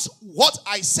shows what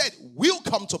I said will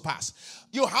come to pass.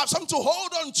 You have something to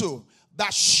hold on to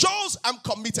that shows I'm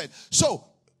committed. So,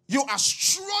 you are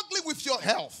struggling with your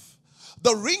health.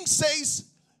 The ring says,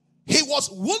 he was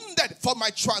wounded for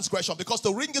my transgression, because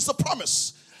the ring is a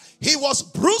promise. He was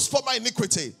bruised for my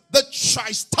iniquity. The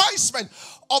chastisement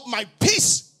of my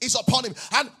peace is upon him,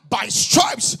 and by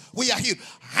stripes we are healed.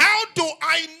 How do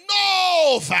I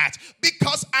know that?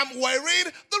 Because I'm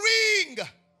wearing the ring.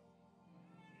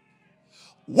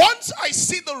 Once I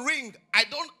see the ring, I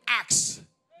don't ask,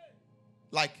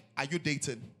 like, are you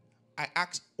dating? I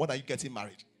ask, when are you getting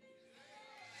married?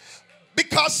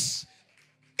 Because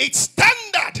it's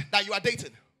standard that you are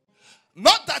dating.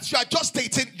 Not that you are just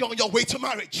dating, you're on your way to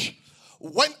marriage.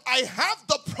 When I have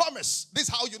the promise, this is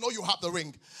how you know you have the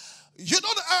ring. You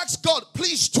don't ask God,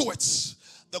 please do it.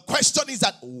 The question is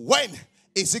that, when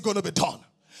is it going to be done?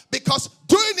 Because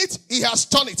doing it, he has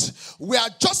done it. We are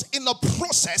just in a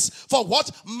process for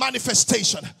what?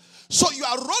 Manifestation. So you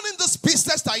are running this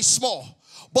business that is small,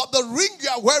 but the ring you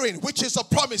are wearing, which is a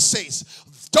promise, says,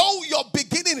 though your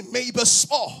beginning may be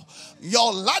small,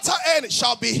 your latter end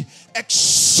shall be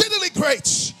exceedingly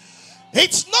great.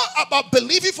 It's not about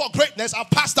believing for greatness. I've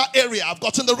passed that area. I've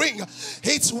gotten the ring.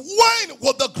 It's when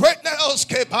will the greatness.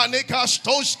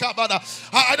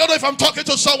 I don't know if I'm talking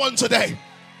to someone today.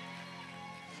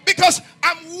 Because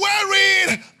I'm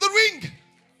wearing the ring.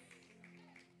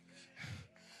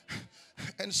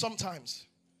 And sometimes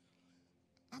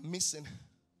I'm missing.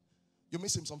 You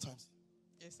miss him sometimes.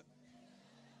 Yes, sir.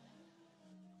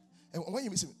 And when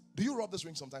you miss him, do you rub this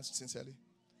ring sometimes sincerely?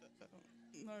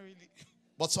 Not really.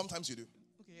 But sometimes you do.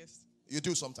 Okay, yes. You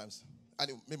do sometimes.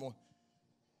 And maybe more.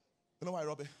 You know why I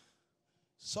rub it?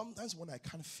 Sometimes when I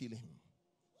can't feel him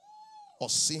or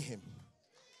see him,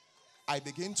 I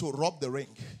begin to rub the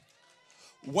ring.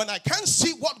 When I can't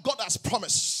see what God has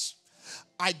promised,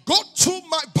 I go to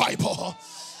my Bible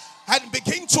and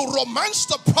begin to romance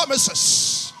the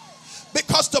promises.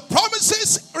 Because the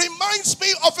promises reminds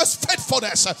me of his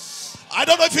faithfulness. I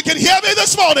don't know if you can hear me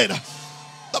this morning.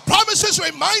 The promises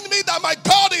remind me that my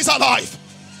God is alive.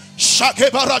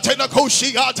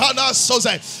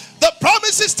 The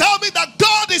promises tell me that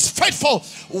God is faithful.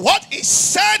 What he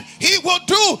said he will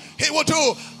do, he will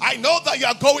do. I know that you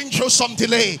are going through some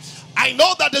delay. I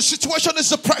know that the situation is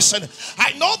depressing.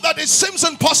 I know that it seems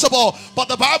impossible. But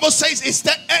the Bible says, is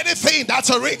there anything? That's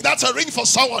a ring for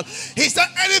someone. Is there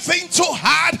anything too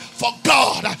hard for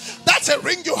God? That's a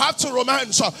ring you have to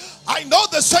romance. I know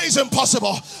they say it's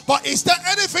impossible. But is there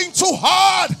anything too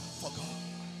hard for God?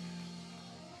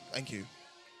 Thank you.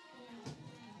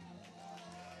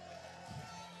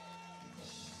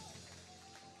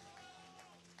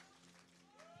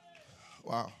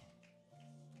 Wow.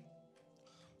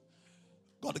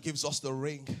 God gives us the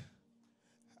ring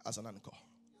as an anchor.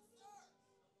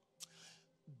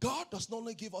 God does not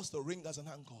only give us the ring as an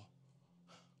anchor.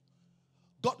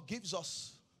 God gives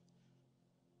us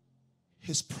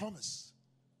his promise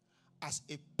as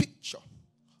a picture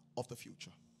of the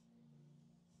future.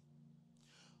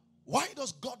 Why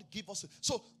does God give us it?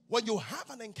 So when you have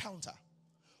an encounter,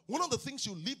 one of the things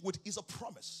you live with is a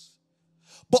promise.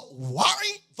 But why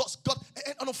does God,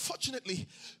 and unfortunately,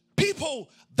 people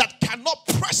that cannot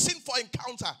press in for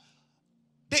encounter,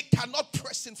 they cannot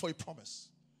press in for a promise.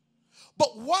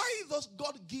 But why does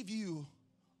God give you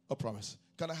a promise?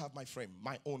 Can I have my frame,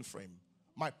 my own frame,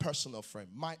 my personal frame,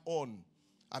 my own?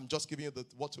 I'm just giving you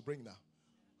what to bring now.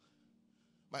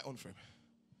 My own frame.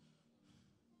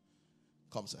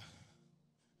 Come, sir.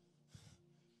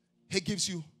 He gives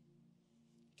you.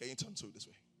 Can you turn to it this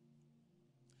way?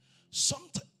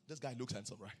 Sometimes this guy looks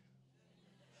handsome, right?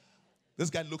 This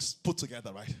guy looks put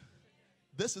together, right?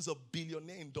 This is a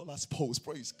billionaire in dollars pose.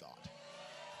 Praise God.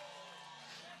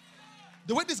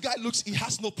 The way this guy looks, he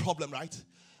has no problem, right?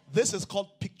 This is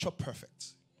called picture perfect.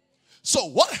 So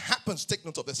what happens, take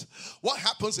note of this. What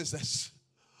happens is this.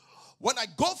 When I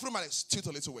go through my, tilt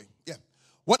a little way. Yeah.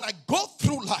 When I go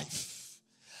through life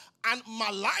and my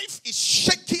life is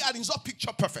shaky and it's not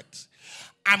picture perfect.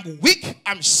 I'm weak,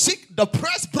 I'm sick,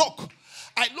 depressed, broke.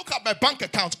 I look at my bank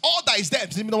account. All that is there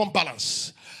is minimum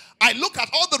balance. I look at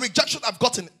all the rejection I've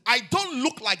gotten. I don't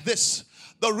look like this.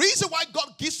 The reason why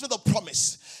God gives me the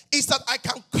promise is that I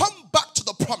can come back to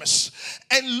the promise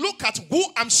and look at who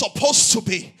I'm supposed to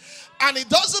be. And it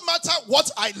doesn't matter what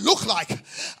I look like.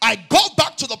 I go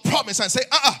back to the promise and say,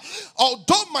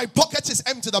 although my pocket is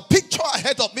empty, the picture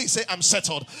ahead of me say I'm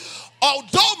settled.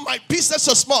 Although my business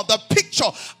is small, the picture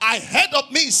ahead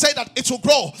of me say that it will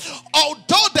grow.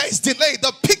 Although there is delay,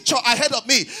 the picture ahead of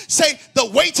me say the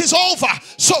wait is over.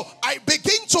 So I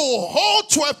begin to hold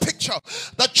to a picture.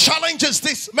 The challenge is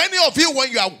this. Many of you,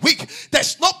 when you are weak,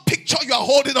 there's no picture you are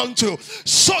holding on to.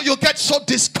 So you get so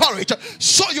discouraged.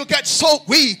 So you get so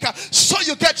weak. So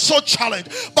you get so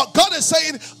challenged. But God is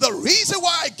saying the reason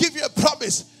why I give you a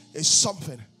promise is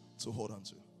something to hold on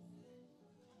to.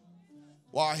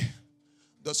 Why?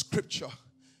 The scripture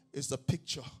is the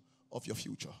picture of your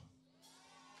future.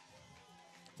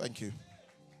 Thank you.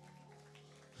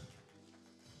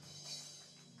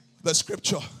 The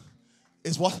scripture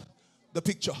is what? The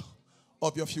picture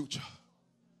of your future.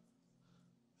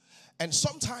 And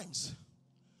sometimes,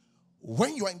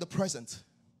 when you are in the present,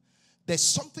 there's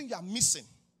something you are missing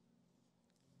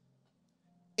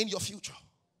in your future.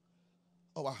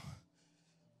 Oh, wow.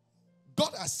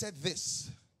 God has said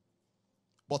this.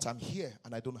 But I'm here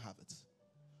and I don't have it.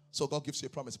 So God gives you a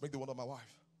promise. Bring the one of my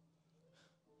wife.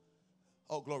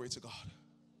 Oh, glory to God.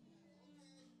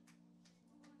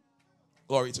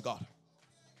 Glory to God.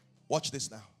 Watch this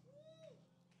now.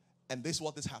 And this is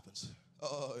what this happens.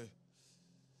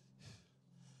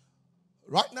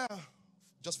 Right now,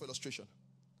 just for illustration,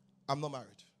 I'm not married.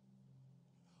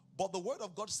 But the word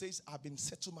of God says, I've been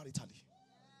settled maritally.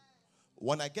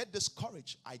 When I get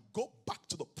discouraged, I go back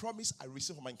to the promise I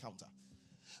received from my encounter.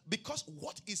 Because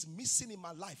what is missing in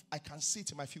my life, I can see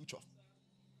it in my future.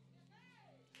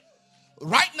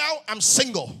 Right now, I'm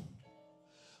single.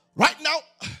 Right now,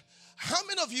 how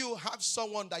many of you have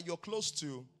someone that you're close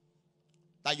to,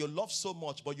 that you love so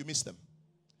much, but you miss them?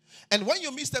 And when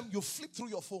you miss them, you flip through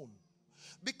your phone.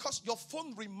 Because your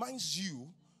phone reminds you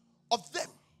of them.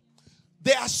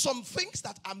 There are some things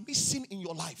that are missing in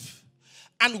your life.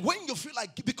 And when you feel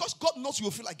like, because God knows you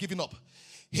will feel like giving up,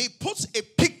 He puts a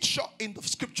picture in the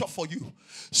scripture for you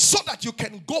so that you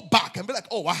can go back and be like,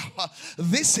 oh, wow,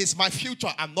 this is my future.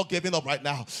 I'm not giving up right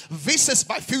now. This is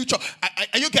my future.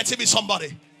 Are you getting me,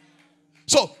 somebody?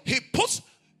 So He puts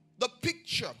the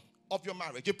picture of your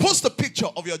marriage. He puts the picture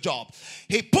of your job.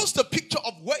 He puts the picture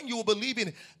of when you will be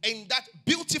living in that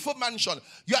beautiful mansion.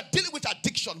 You are dealing with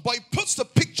addiction, but He puts the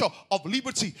picture of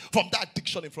liberty from that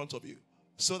addiction in front of you.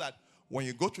 So that when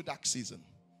you go through that season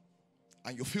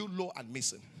and you feel low and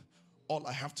missing, all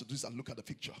I have to do is look at the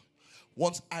picture.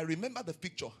 Once I remember the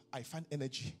picture, I find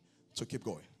energy to keep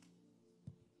going.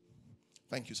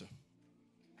 Thank you, sir.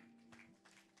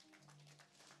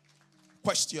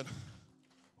 Question.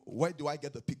 Where do I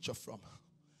get the picture from?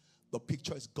 The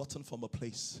picture is gotten from a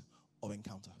place of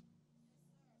encounter.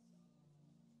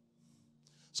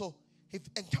 So, if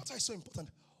encounter is so important,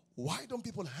 why don't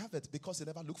people have it? Because they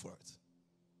never look for it.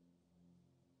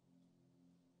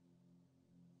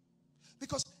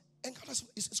 Because encounter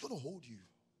is going to hold you.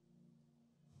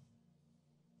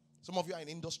 Some of you are in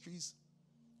industries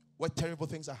where terrible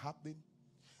things are happening.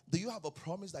 Do you have a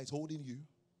promise that is holding you?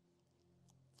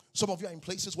 Some of you are in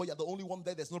places where you're the only one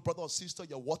there. There's no brother or sister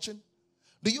you're watching.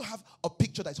 Do you have a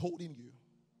picture that's holding you?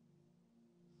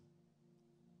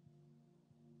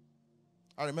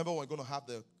 I remember we're going to have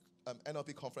the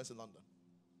NLP conference in London.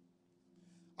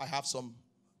 I have some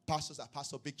pastors that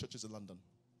pastor big churches in London.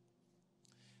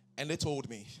 And they told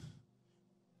me,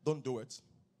 don't do it.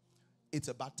 It's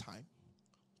a bad time.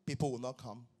 People will not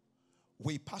come.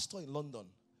 We pastor in London.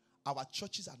 Our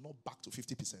churches are not back to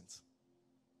 50%.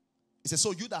 He said,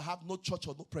 so you that have no church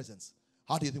or no presence,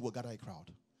 how do you think we'll gather a crowd?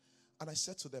 And I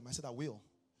said to them, I said, I will.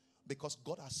 Because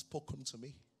God has spoken to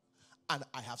me. And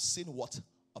I have seen what?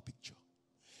 A picture.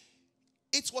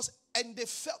 It was, and they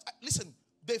felt, listen,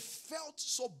 they felt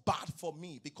so bad for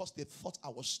me because they thought I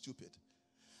was stupid.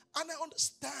 And I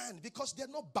understand because they're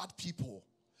not bad people.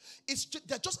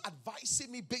 They're just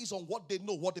advising me based on what they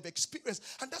know, what they've experienced.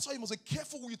 And that's why you must be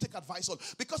careful who you take advice on.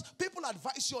 Because people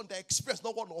advise you on their experience,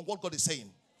 not on what God is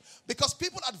saying. Because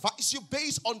people advise you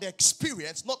based on their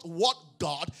experience, not what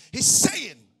God is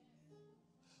saying.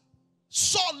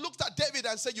 Saul looked at David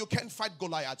and said, you can't fight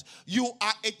Goliath. You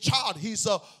are a child. He's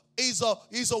a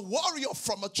warrior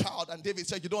from a child. And David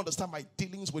said, you don't understand my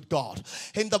dealings with God.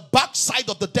 In the backside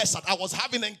of the desert, I was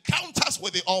having encounters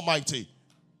with the Almighty.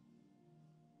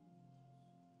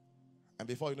 And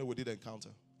before you know, we did encounter.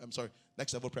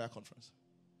 Next level prayer conference.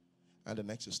 And the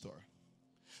next is story.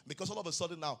 Because all of a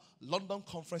sudden now, London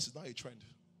conference is now a trend.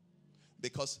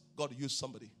 Because God used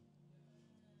somebody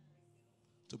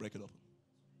to break it open.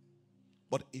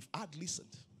 But if I'd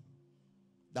listened,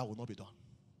 that would not be done.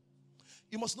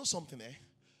 You must know something,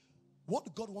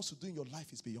 What God wants to do in your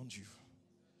life is beyond you.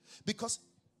 Because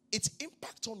its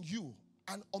impact on you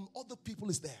and on other people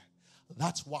is there.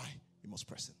 That's why you must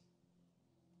press in.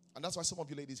 And that's why some of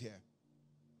you ladies here,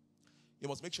 you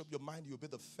must make sure your mind you'll be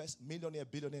the first millionaire,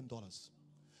 billionaire in dollars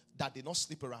that did not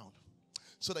sleep around.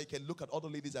 So that you can look at other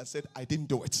ladies and say, I didn't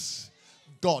do it.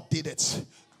 God did it.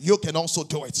 You can also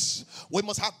do it. We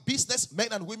must have businessmen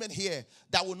and women here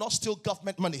that will not steal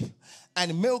government money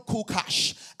and milk cool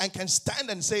cash and can stand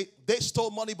and say, they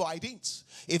stole money, but I didn't.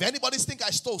 If anybody think I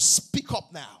stole, speak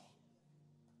up now.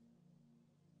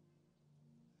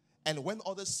 And when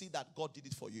others see that God did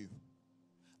it for you,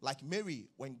 like Mary,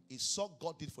 when he saw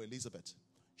God did for Elizabeth,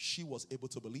 she was able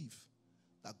to believe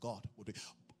that God would do it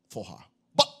for her.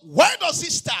 But where does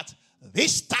it start?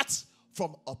 This starts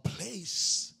from a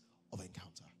place of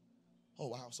encounter. Oh,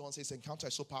 wow. Someone says encounter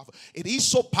is so powerful. It is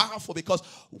so powerful because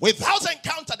without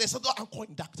encounter, there's no anchor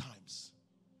in dark times.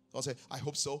 Someone say, I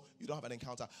hope so. You don't have an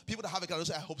encounter. People that have encounter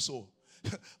say, I hope so.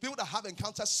 People that have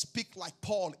encounters speak like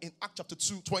Paul in Acts chapter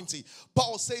 2:20.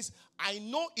 Paul says, I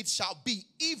know it shall be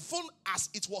even as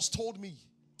it was told me.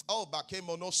 Oh,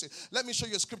 let me show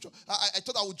you a scripture. I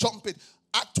thought I would jump it.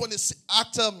 Act 26.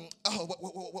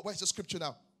 Where's the scripture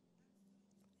now?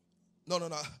 No.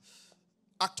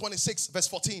 Act 26, verse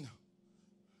 14.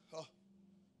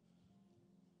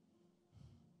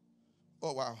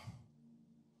 Oh, wow.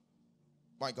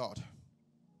 My God.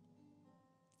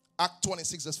 Act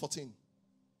 26, verse 14.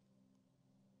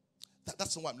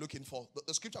 That's the one I'm looking for.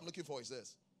 The scripture I'm looking for is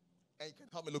this. And you can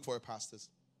help me look for it, pastors.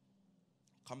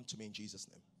 Come to me in Jesus'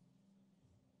 name.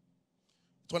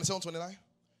 27, 29.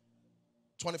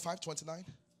 25, 29.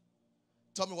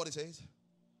 Tell me what it says.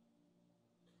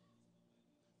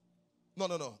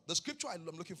 No. The scripture I'm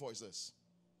looking for is this.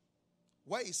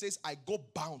 Where it says, I go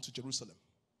bound to Jerusalem.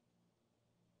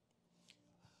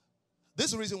 This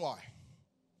is the reason why.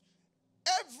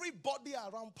 Everybody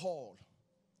around Paul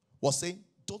was saying,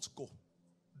 don't go.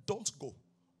 Don't go.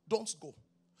 Don't go.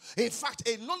 In fact,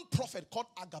 a non-prophet called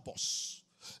Agabus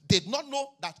did not know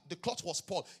that the cloth was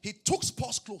Paul. He took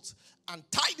Paul's clothes and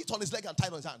tied it on his leg and tied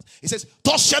it on his hands. He says,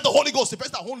 "Thus share the Holy Ghost. The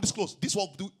person that holds this clothes, this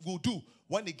will do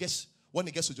when he gets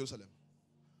to Jerusalem."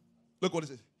 Look what it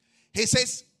says. He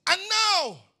says, "And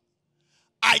now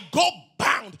I go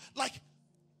bound." Like,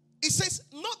 he says,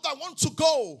 not that I want to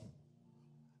go.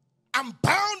 I'm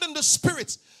bound in the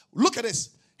spirit. Look at this.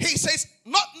 He says,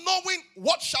 not knowing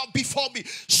what shall befall me.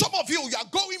 Some of you are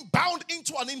going bound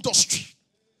into an industry.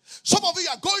 Some of you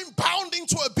are going bound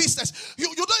into a business. You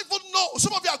don't even know.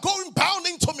 Some of you are going bound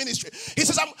into ministry. He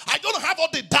says, I don't have all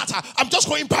the data. I'm just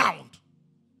going bound.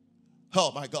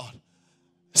 Oh my God.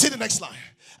 See the next line.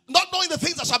 Not knowing the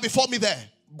things that shall befall me there.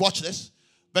 Watch this.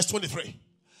 Verse 23.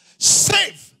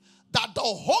 Save that the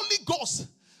Holy Ghost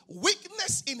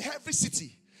witness in every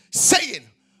city, saying,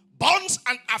 bonds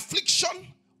and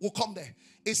affliction will come there.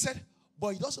 He said, but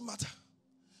it doesn't matter.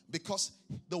 Because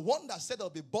the one that said there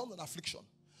will be bond and affliction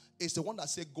is the one that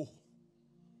said go.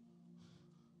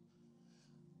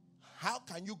 How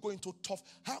can you go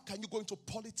into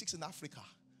politics in Africa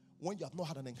when you have not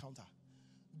had an encounter?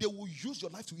 They will use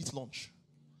your life to eat lunch.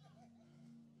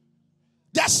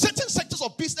 There are certain sectors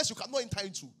of business you cannot enter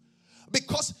into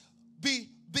because the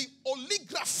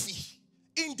oligarchy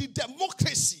in the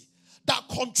democracy that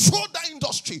control that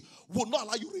industry will not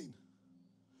allow you in.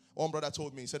 One brother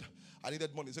told me, he said, I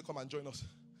needed money. He said, come and join us.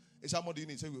 He said, how much do you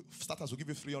need? He said, Startimes will give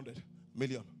you 300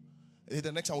 million. He said,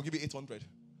 the next time we'll give you 800.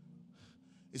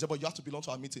 He said, but you have to belong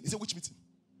to our meeting. He said, which meeting?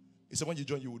 He said, when you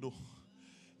join, you will know.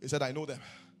 He said, I know them.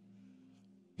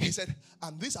 He said,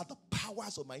 and these are the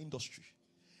powers of my industry.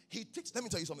 Let me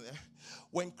tell you something.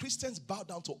 When Christians bow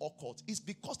down to occult, it's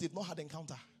because they've not had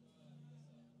encounter.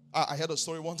 I heard a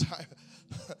story one time.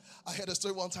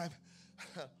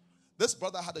 This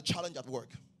brother had a challenge at work.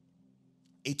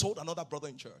 He told another brother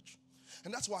in church.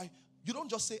 And that's why you don't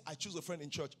just say, I choose a friend in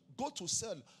church. Go to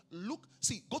cell.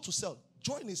 Go to cell.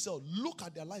 Join a cell. Look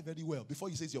at their life very well before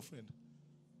you say it's your friend.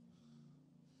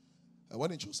 And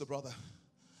when he chose the brother,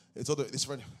 he told his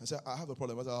friend, I said, I have a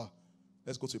problem. I said,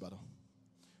 let's go to Ibadan.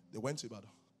 They went to Ibadan.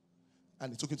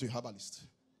 And he took him to a herbalist.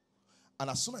 And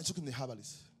as soon as he took him to the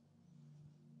herbalist,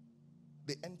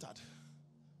 they entered.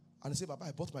 And he said, Baba,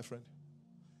 I bought my friend.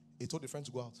 He told the friend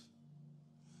to go out.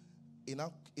 He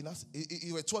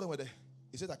were two of them were there.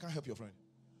 He said, I can't help your friend.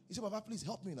 He said, Baba, please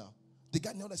help me now. The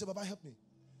guy knelt and said, Baba, help me.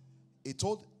 He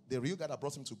told the real guy that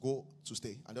brought him to go to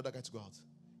stay and the other guy to go out.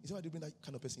 He said, why do you bring that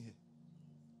kind of person here?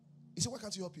 He said, why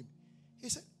can't you help him? He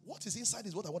said, what is inside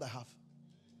is what I have.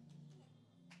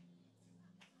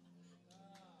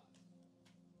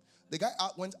 The guy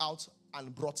went out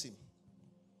and brought him.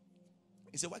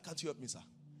 He said, why can't you help me, sir?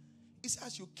 He said,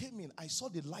 as you came in, I saw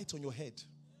the light on your head.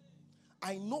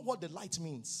 I know what the light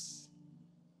means.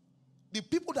 The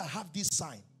people that have this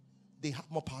sign, they have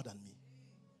more power than me.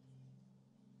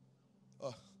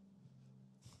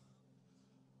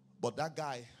 But that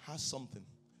guy has something.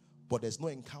 But there's no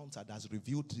encounter that's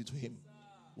revealed to him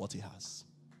what he has.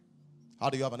 How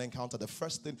do you have an encounter? The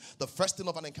first thing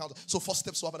of an encounter. So 4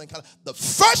 steps to have an encounter. The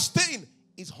first thing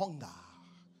is hunger.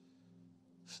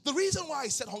 The reason why I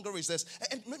said hunger is this,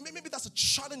 and maybe that's a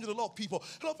challenge with a lot of people.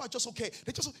 A lot of people are just okay.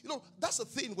 They just, that's the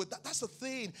thing with that. That's the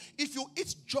thing. If you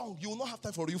eat junk, you will not have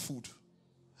time for real food.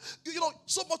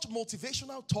 So much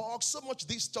motivational talk, so much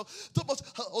this talk, so much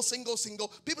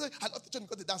single. People say, I love the church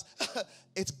because they dance.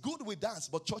 It's good with dance,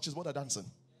 but church is more than dancing.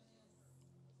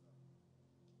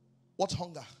 What's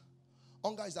hunger?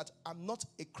 Hunger is that I'm not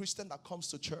a Christian that comes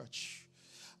to church.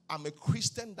 I'm a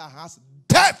Christian that has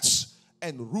depth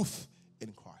and roof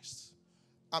in Christ.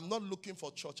 I'm not looking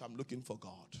for church, I'm looking for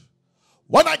God.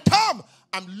 When I come,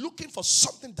 I'm looking for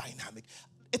something dynamic.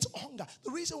 It's hunger. The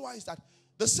reason why is that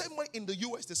the same way in the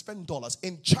US they spend dollars,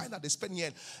 in China they spend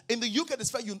yen, in the UK they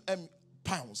spend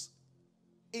pounds.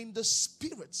 In the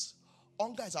spirits,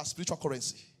 hunger is our spiritual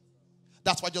currency.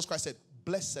 That's why Jesus Christ said,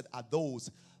 blessed are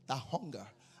those that hunger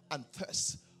and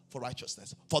thirst for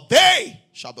righteousness, for they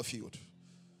shall be filled.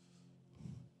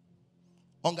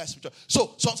 Hunger is spiritual.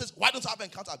 So someone says, why don't I have an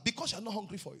encounter? Because you're not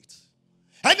hungry for it.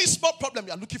 Any small problem,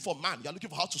 you are looking for man. You are looking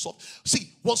for how to solve.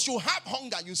 See, once you have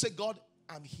hunger, you say, God,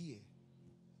 I'm here.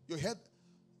 You heard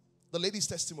the lady's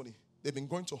testimony. They've been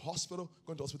going to hospital.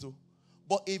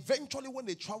 But eventually when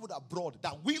they traveled abroad,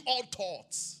 that we all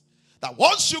thought that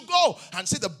once you go and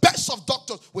see the best of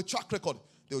doctors with track record,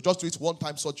 they will just do it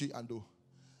one-time surgery and do.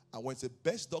 And when the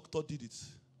best doctor did it,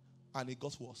 and it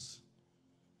got worse,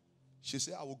 she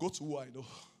said, I will go to who I know.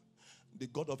 The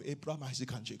God of Abraham,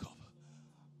 Isaac, and Jacob.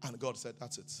 And God said,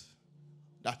 that's it.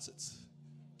 That's it.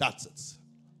 That's it.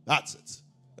 That's it.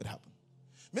 It happened.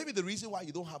 Maybe the reason why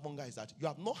you don't have hunger is that you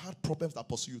have not had problems that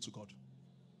pursue you to God.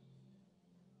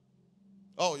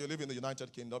 Oh, you live in the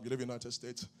United Kingdom, you live in the United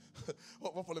States.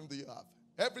 What problem do you have?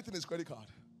 Everything is credit card.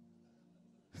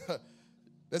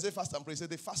 They say fast and pray. Say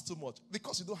they fast too much.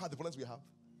 Because you don't have the problems we have.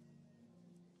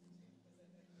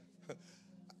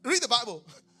 Read the Bible.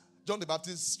 John the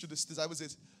Baptist to the disciples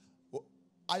says,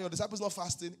 are your disciples not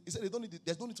fasting? He said,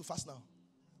 there's no need to fast now.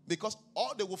 Because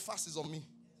all they will fast is on me.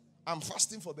 I'm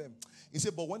fasting for them. He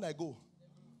said, but when I go,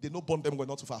 they no bond them going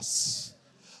not to fast.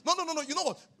 No. You know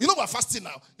what? You know we're fasting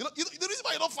now. You know the reason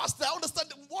why you're not fasting, I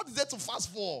understand. What is there to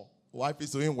fast for? Wife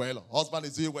is doing well. Husband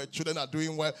is doing well. Children are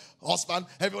doing well. Husband,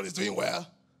 everyone is doing well.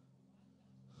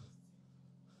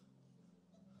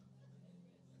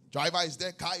 Driver is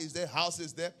there. Car is there. House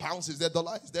is there. Pounds is there.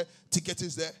 Dollar is there. Ticket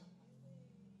is there.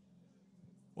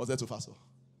 What's there to fast for?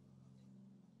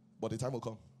 But the time will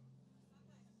come.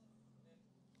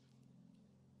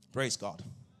 Praise God.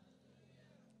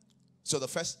 So the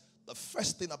first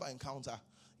thing about encounter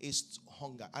is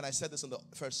hunger. And I said this in the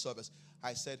first service.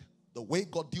 I said, the way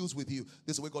God deals with you,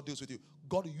 this is the way God deals with you.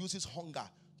 God uses hunger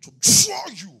to draw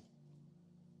you.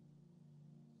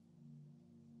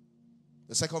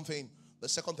 The second thing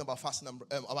about fasting and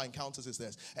about encounters is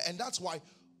this. And that's why,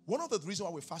 one of the reasons why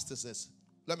we fast is this.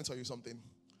 Let me tell you something.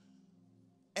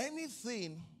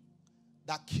 Anything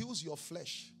that kills your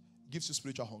flesh gives you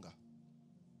spiritual hunger.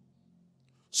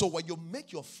 So when you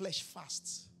make your flesh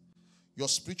fast, your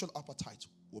spiritual appetite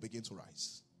will begin to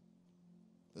rise.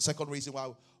 The second reason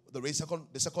why,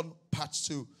 the second part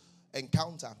to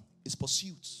encounter is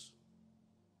pursuit.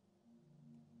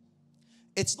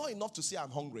 It's not enough to say I'm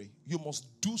hungry. You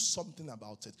must do something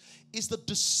about it. It's the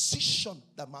decision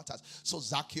that matters. So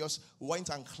Zacchaeus went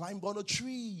and climbed on a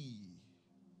tree.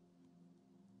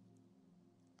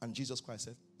 And Jesus Christ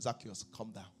said, Zacchaeus,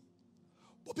 come down.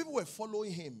 But people were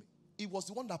following him. He was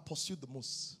the one that pursued the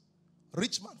most.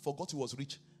 Rich man forgot he was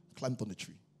rich, climbed on the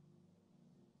tree.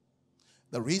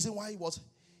 The reason why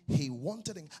he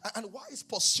wanted it. And why is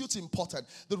pursuit important?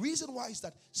 The reason why is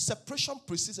that separation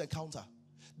precedes encounter.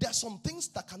 There are some things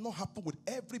that cannot happen with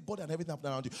everybody and everything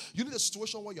happening around you. You need a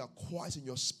situation where you are quiet in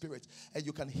your spirit and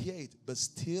you can hear it, but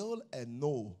still and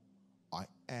know, I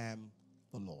am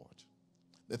the Lord.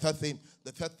 The third thing,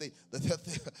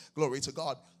 glory to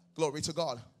God.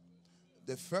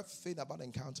 The third thing about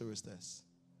encounter is this.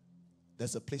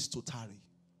 There's a place to tarry.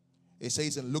 It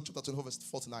says in Luke chapter 24 verse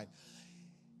 49.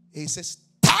 It says,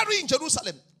 tarry in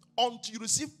Jerusalem until you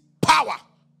receive power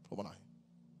from on high.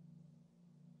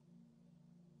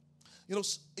 You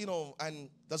know, and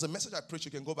there's a message I preach.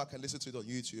 You can go back and listen to it on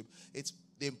YouTube. It's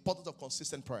the importance of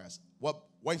consistent prayers.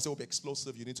 Wednesday will be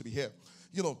explosive. You need to be here.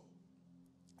 You know,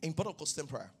 importance of consistent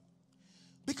prayer.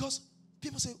 Because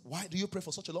people say, why do you pray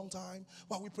for such a long time?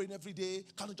 Why are we praying every day?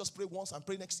 Can't you just pray once and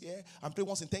pray next year and pray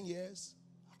once in 10 years?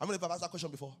 How many of you have asked that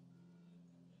question before?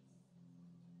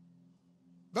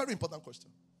 Very important question.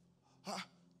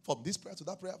 From this prayer to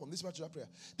that prayer, from this prayer to that prayer.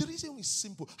 The reason is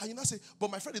simple. And you now say, but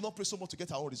my friend did not pray so much to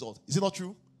get our own result. Is it not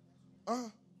true?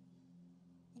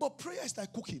 But prayer is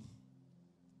like cooking.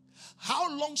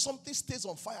 How long something stays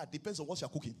on fire depends on what you're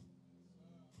cooking.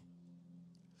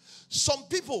 Some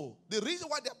people, the reason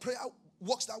why their prayer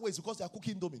works that way is because they are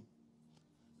cooking indomie.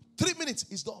 3 minutes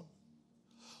is done.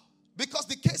 Because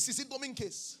the case is indomie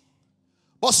case.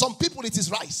 But some people, it is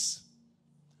rice.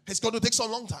 It's going to take so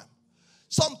long time.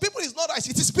 Some people, it's not rice,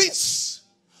 it is beans.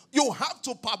 You have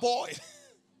to parboil.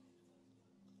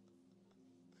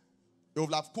 You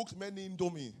will have cooked many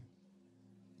indomie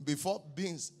before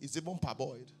beans is even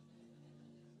parboiled.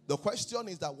 The question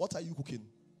is that, what are you cooking?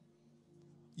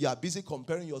 You are busy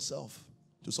comparing yourself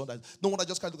to someone. No wonder I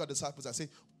just can't look at the disciples and say,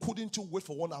 couldn't you wait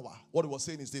for 1 hour? What he was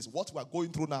saying is this: what we are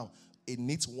going through now, it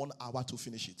needs 1 hour to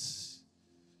finish it.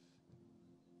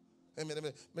 You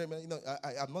know,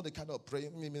 I'm not the kind of prayer.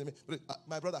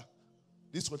 My brother,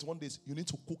 these 21 days, you need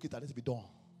to cook it and let it be done.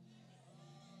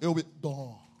 It will be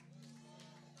done.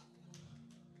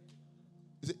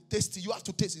 Is it tasty? You have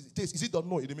to taste it. Taste. Is it done?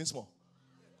 No, it remains small.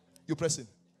 You press it.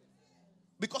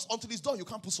 Because until it's done, you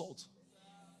can't put salt.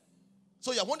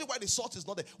 So you're wondering why the salt is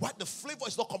not there, why the flavor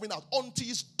is not coming out. Until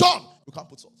it's done, you can't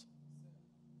put salt.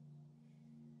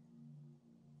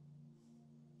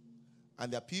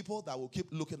 And there are people that will keep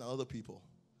looking at other people,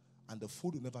 and the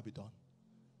food will never be done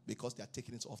because they are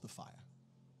taking it off the fire.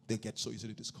 They get so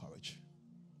easily discouraged.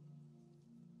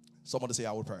 Somebody say,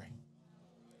 I will pray.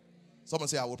 Someone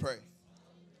say, I will pray.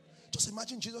 Just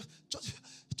imagine Jesus,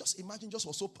 just imagine just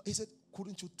was so, he said,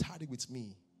 couldn't you tarry with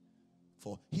me?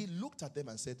 For he looked at them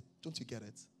and said, don't you get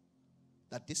it?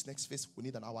 That this next phase, we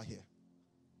need an hour here.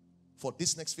 For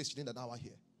this next phase, you need an hour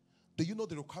here. Do you know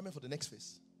the requirement for the next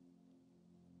phase?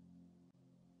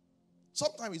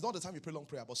 Sometimes it's not the time you pray long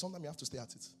prayer, but sometimes you have to stay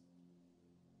at it.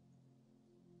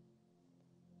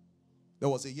 There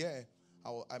was a year, I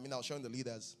was showing the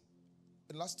leaders,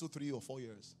 in the last 2, 3, or 4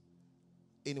 years,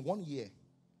 in 1 year,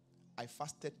 I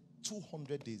fasted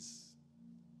 200 days.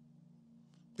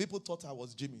 People thought I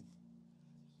was gymming.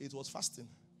 It was fasting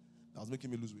that was making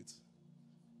me lose weight.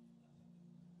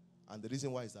 And the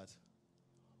reason why is that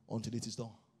until it is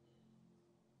done,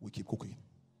 we keep cooking.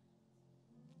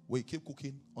 We keep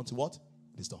cooking until what?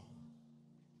 It is done.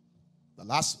 The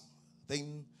last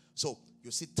thing, so you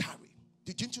see tarry.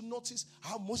 Didn't you notice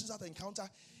how Moses had an encounter?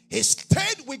 He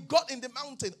stayed with God in the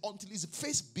mountain until his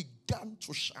face began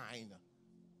to shine.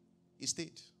 He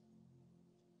stayed.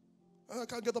 I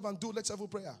can't get up and do let's have a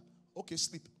prayer. Okay,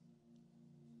 sleep.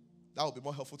 That will be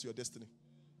more helpful to your destiny.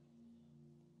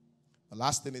 The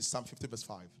last thing is Psalm 50 verse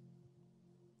 5.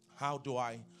 How do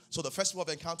I? So the first one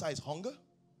of encounter is hunger.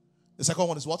 The second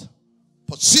one is what?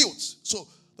 Pursuit. So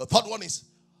the third one is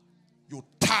you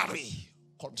tarry,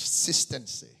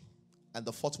 consistency. And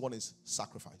the fourth one is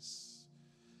sacrifice.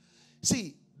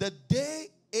 See, the day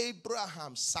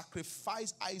Abraham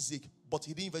sacrificed Isaac, but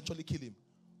he didn't eventually kill him,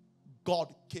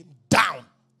 God came down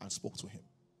and spoke to him.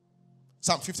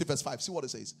 Psalm 50 verse 5. See what it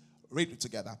says. Read it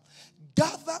together.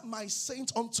 Gather my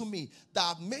saints unto me that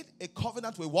have made a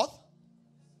covenant with what?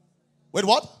 With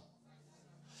what?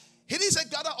 He didn't say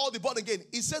gather all the born again.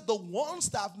 He said the ones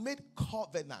that have made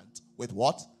covenant with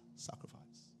what? Sacrifice.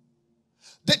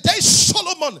 The day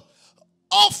Solomon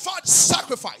offered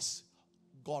sacrifice,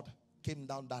 God came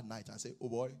down that night and said, oh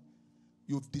boy,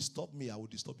 you've disturbed me, I will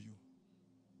disturb you.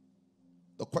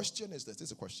 The question is this. This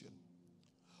is a question.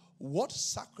 What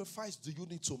sacrifice do you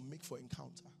need to make for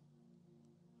encounter?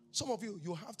 Some of you,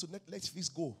 you have to let this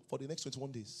go for the next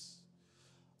 21 days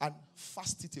and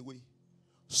fast it away.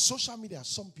 Social media,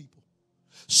 some people.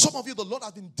 Some of you, the Lord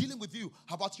has been dealing with you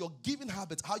about your giving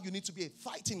habits, how you need to be a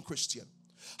fighting Christian,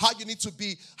 how you need to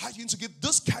give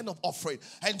this kind of offering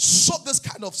and sow this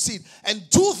kind of seed and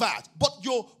do that, but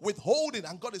you're withholding.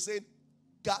 And God is saying,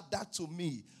 gather to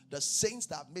me the saints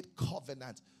that have made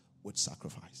covenant with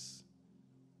sacrifice.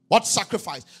 What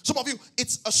sacrifice? Some of you,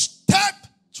 it's a step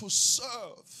to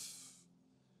serve.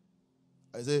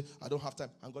 I say, I don't have time.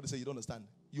 I'm going to say, you don't understand.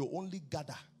 You only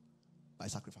gather by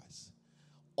sacrifice.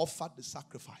 Offer the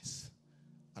sacrifice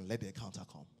and let the encounter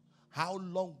come. How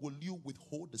long will you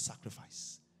withhold the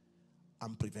sacrifice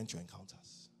and prevent your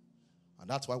encounters? And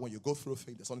that's why when you go through a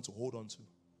thing, there's something to hold on to.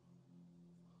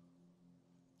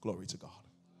 Glory to God.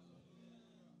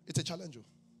 It's a challenge.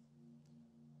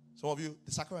 Some of you,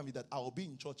 the sacrifice is that I will be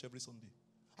in church every Sunday.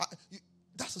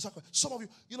 That's the sacrifice. Some of you,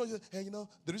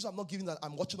 the reason I'm not giving that,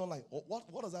 I'm watching online.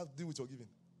 What does that do with your giving?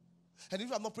 And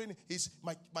if I'm not praying,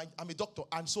 I'm a doctor,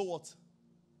 and so what?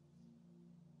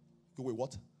 You wait,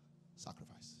 what?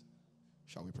 Sacrifice.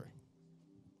 Shall we pray?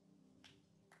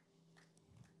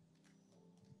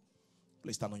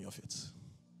 Please stand on your feet.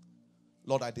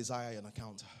 Lord, I desire an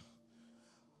encounter.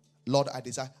 Lord,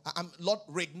 Lord,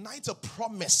 reignite a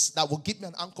promise that will give me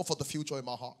an anchor for the future in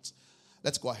my heart.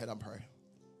 Let's go ahead and pray.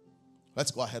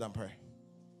 Let's go ahead and pray.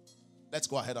 Let's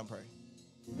go ahead and pray.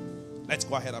 Let's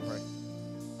go ahead and pray.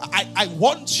 I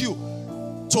want you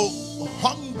to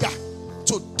hunger,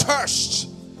 to thirst,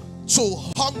 to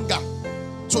hunger,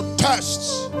 to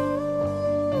thirst.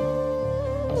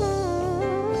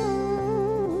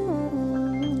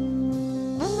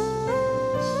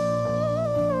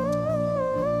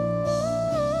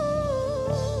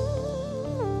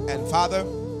 And Father,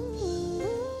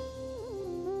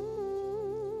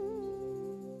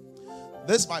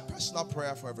 this is my personal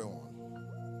prayer for everyone.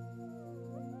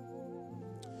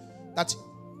 That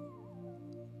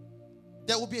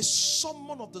there will be a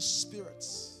summon of the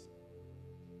spirits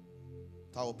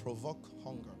that will provoke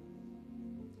hunger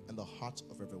in the heart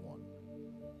of everyone.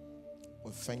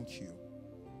 We thank you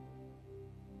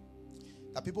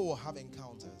that people will have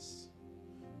encounters.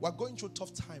 We're going through a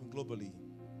tough time globally,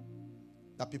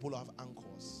 that people will have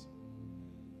anchors.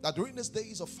 That during these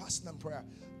days of fasting and prayer,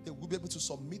 they will be able to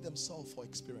submit themselves for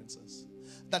experiences.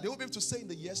 That they will be able to say in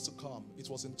the years to come, it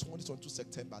was in 2022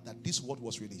 September that this word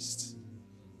was released.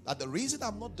 That the reason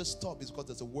I'm not disturbed is because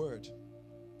there's a word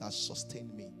that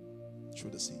sustained me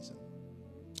through the season.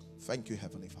 Thank you,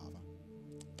 Heavenly Father.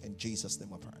 In Jesus'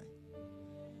 name I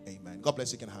pray. Amen. God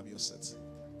bless you. You can have your seats.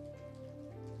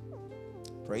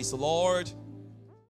 Praise the Lord.